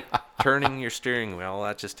 Like turning your steering wheel,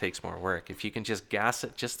 that just takes more work. If you can just gas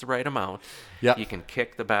it just the right amount, you can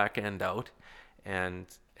kick the back end out and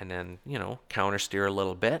then, counter steer a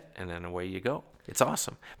little bit, and then away you go. It's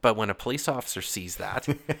awesome. But when a police officer sees that,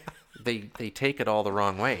 they take it all the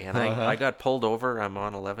wrong way. And I got pulled over. I'm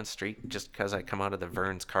on 11th Street just because I come out of the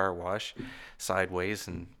Vern's car wash sideways,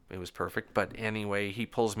 and it was perfect. But anyway, he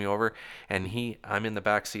pulls me over, and I'm in the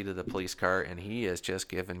back seat of the police car, and he is just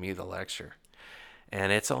giving me the lecture.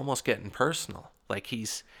 And it's almost getting personal. Like he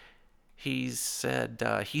said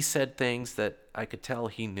things that I could tell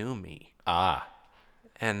he knew me.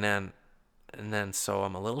 And then so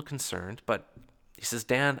I'm a little concerned, but he says,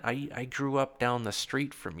 Dan, I grew up down the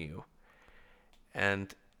street from you,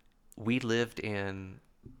 and we lived in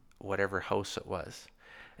whatever house it was.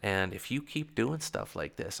 And if you keep doing stuff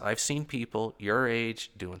like this, I've seen people your age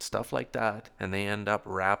doing stuff like that, and they end up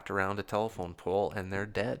wrapped around a telephone pole and they're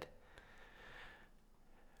dead.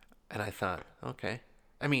 And I thought, okay.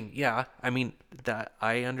 That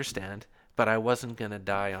I understand, but I wasn't going to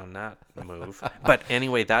die on that move. But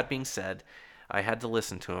anyway, that being said, I had to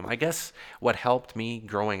listen to him. I guess what helped me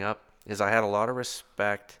growing up is I had a lot of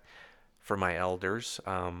respect for my elders,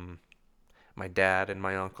 my dad and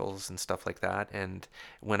my uncles and stuff like that. And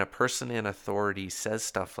when a person in authority says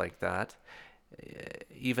stuff like that,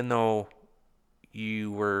 even though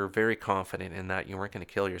you were very confident in that you weren't going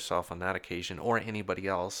to kill yourself on that occasion or anybody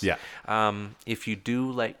else, if you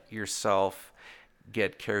do let yourself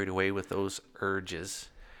get carried away with those urges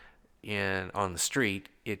on the street,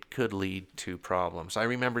 it could lead to problems. I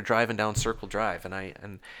remember driving down Circle Drive,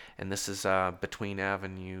 and this is between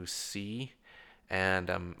Avenue C, and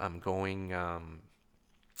I'm going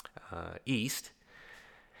east,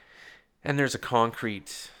 and there's a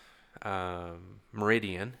concrete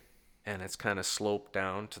meridian, and it's kind of sloped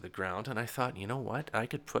down to the ground. And I thought, you know what? I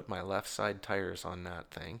could put my left side tires on that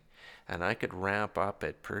thing, and I could ramp up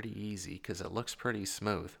it pretty easy because it looks pretty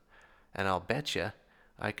smooth. And I'll bet you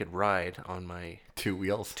I could ride on my two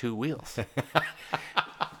wheels.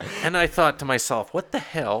 And I thought to myself, what the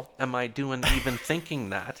hell am I doing even thinking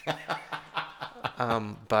that?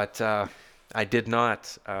 But I did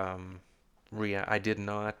not I did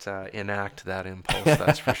not enact that impulse,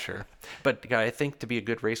 that's for sure. But I think to be a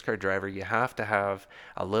good race car driver, you have to have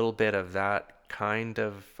a little bit of that kind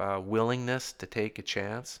of willingness to take a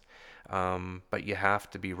chance. But you have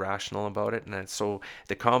to be rational about it. And so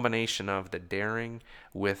the combination of the daring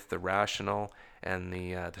with the rational and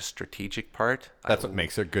the strategic part. That's what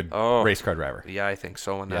makes a good race car driver. Yeah, I think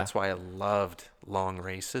so. And that's why I loved long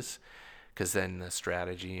races, because then the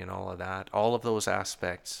strategy and all of that, all of those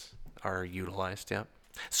aspects are utilized. Yeah.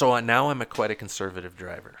 So now I'm quite a conservative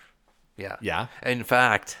driver. Yeah. Yeah. In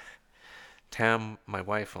fact, Tam, my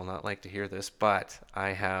wife, will not like to hear this, but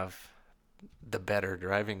I have the better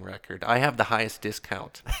driving record. I have the highest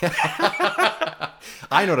discount. I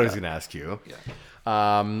know what I was going to ask you. Yeah.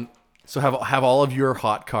 So have all of your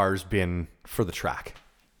hot cars been for the track?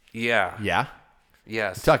 Yeah. Yeah?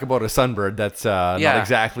 Yes. Talk about a Sunbird that's not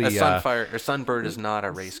exactly... A Sunfire, or Sunbird is not a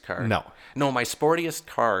race car. No. No, my sportiest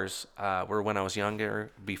cars were when I was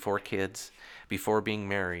younger, before kids, before being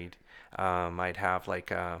married. I'd have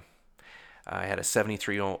like... I had a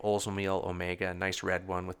 73 Oldsmobile Omega, a nice red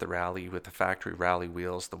one with the factory rally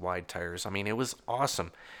wheels, the wide tires. I mean, it was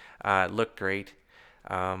awesome. It looked great.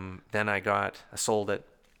 Then I sold it,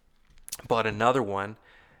 bought another one.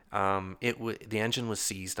 The engine was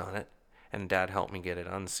seized on it, and Dad helped me get it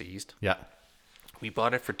unseized. Yeah. We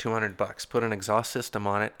bought it for $200, put an exhaust system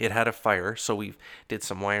on it. It had a fire, so we did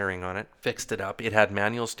some wiring on it, fixed it up. It had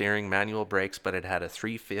manual steering, manual brakes, but it had a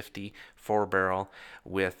 350 4-barrel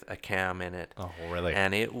with a cam in it. Oh, really?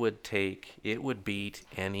 And it would beat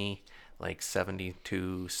any like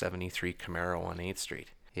 72, 73 Camaro on 8th Street.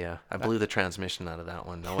 Yeah, I blew the transmission out of that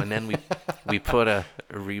one though, and then we put a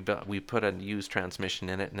used transmission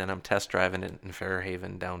in it, and then I'm test driving it in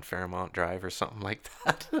Fairhaven down Fairmount Drive or something like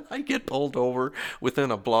that. I get pulled over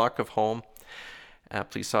within a block of home. A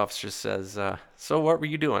police officer says, "So what were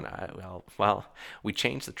you doing?" Well, we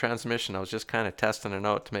changed the transmission. I was just kind of testing it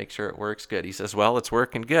out to make sure it works good. He says, "Well, it's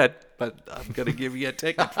working good, but I'm gonna give you a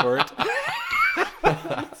ticket for it."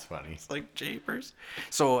 That's funny. It's like jeepers.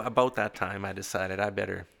 So about that time, I decided I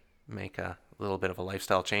better make a little bit of a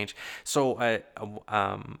lifestyle change. So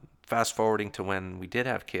fast forwarding to when we did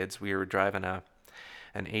have kids, we were driving an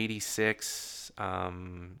 86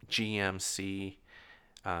 GMC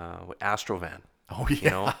Astrovan. Oh, yeah. You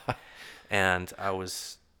know, and I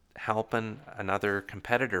was helping another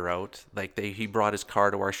competitor out. Like he brought his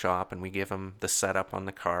car to our shop, and we gave him the setup on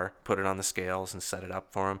the car, put it on the scales and set it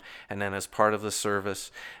up for him. And then as part of the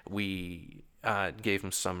service, we gave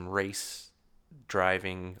him some race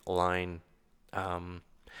driving line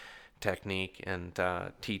technique and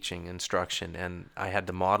teaching instruction, and I had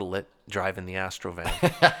to model it driving the Astrovan.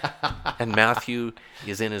 And Matthew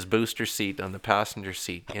is in his booster seat on the passenger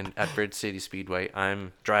seat at Bridge City Speedway.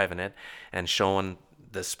 I'm driving it and showing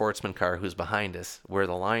the sportsman car who's behind us where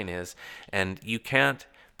the line is. And you can't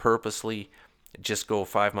purposely just go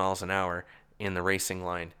 5 miles an hour in the racing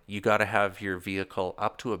line. You got to have your vehicle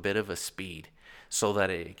up to a bit of a speed so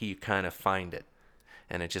that you kind of find it,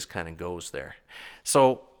 and it just kind of goes there.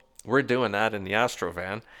 So we're doing that in the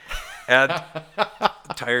Astrovan, and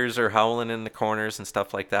tires are howling in the corners and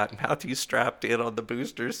stuff like that. Matthew's strapped in on the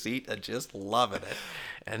booster seat and just loving it.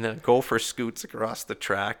 And then Gopher scoots across the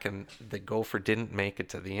track, and the Gopher didn't make it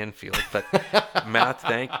to the infield. But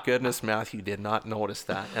thank goodness Matthew did not notice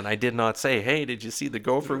that. And I did not say, "Hey, did you see the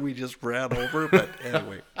Gopher we just ran over?" But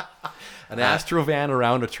anyway. An Astrovan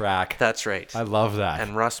around a track. That's right. I love that.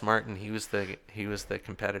 And Russ Martin, he was the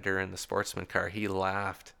competitor in the sportsman car. He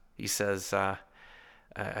laughed. He says, a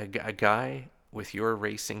guy with your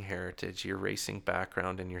racing heritage, your racing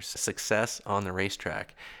background, and your success on the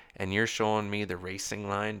racetrack, and you're showing me the racing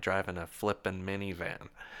line driving a flippin' minivan.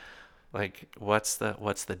 Like, what's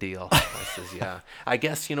the deal? I says, yeah. I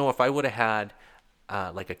guess, if I would have had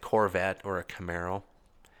like a Corvette or a Camaro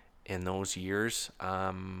in those years,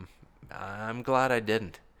 I'm glad I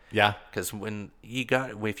didn't. Yeah. Because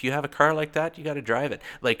if you have a car like that, you got to drive it.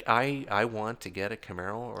 Like I want to get a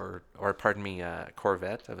Camaro or pardon me, a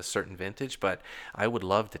Corvette of a certain vintage, but I would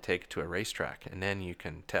love to take it to a racetrack, and then you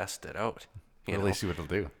can test it out. Really see what it'll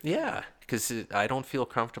do. Yeah, because I don't feel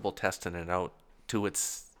comfortable testing it out to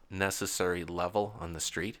its necessary level on the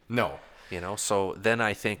street. No. So then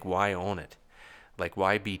I think, why own it? Like,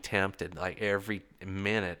 why be tempted? Like, every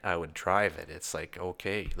minute I would drive it, it's like,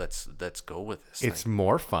 okay, let's go with this. It's thing.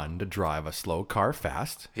 more fun to drive a slow car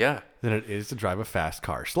fast than it is to drive a fast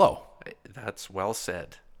car slow. That's well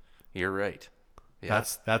said. You're right. Yeah.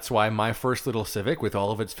 That's why my first little Civic with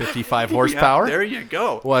all of its 55 horsepower there you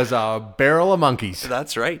go. was a barrel of monkeys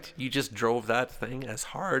That's right. You just drove that thing as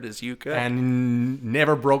hard as you could. and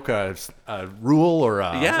never broke a rule or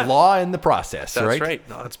a Yeah. law in the process. That's right.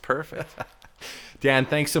 No, that's perfect. Dan,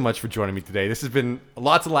 thanks so much for joining me today. This has been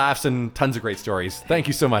lots of laughs and tons of great stories. Thank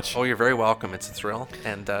you so much. Oh, you're very welcome. It's a thrill,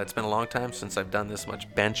 and it's been a long time since I've done this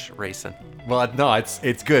much bench racing. Well, no,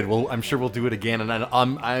 it's good. Well, I'm sure we'll do it again, and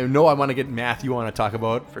I know I want to get Matthew on to talk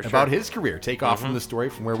about his career, take off from the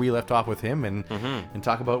story from where we left off with him, and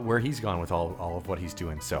talk about where he's gone with all of what he's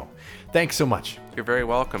doing. So, thanks so much. You're very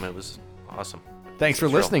welcome. It was awesome. Thanks for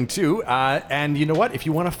listening too. And you know what? If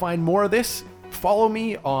you want to find more of this, follow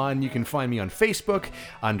me on. You can find me on Facebook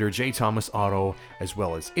under J Thomas Auto, as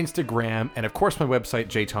well as Instagram, and of course my website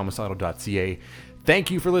jthomasauto.ca. Thank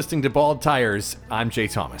you for listening to Bald Tires. I'm Jay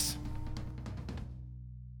Thomas.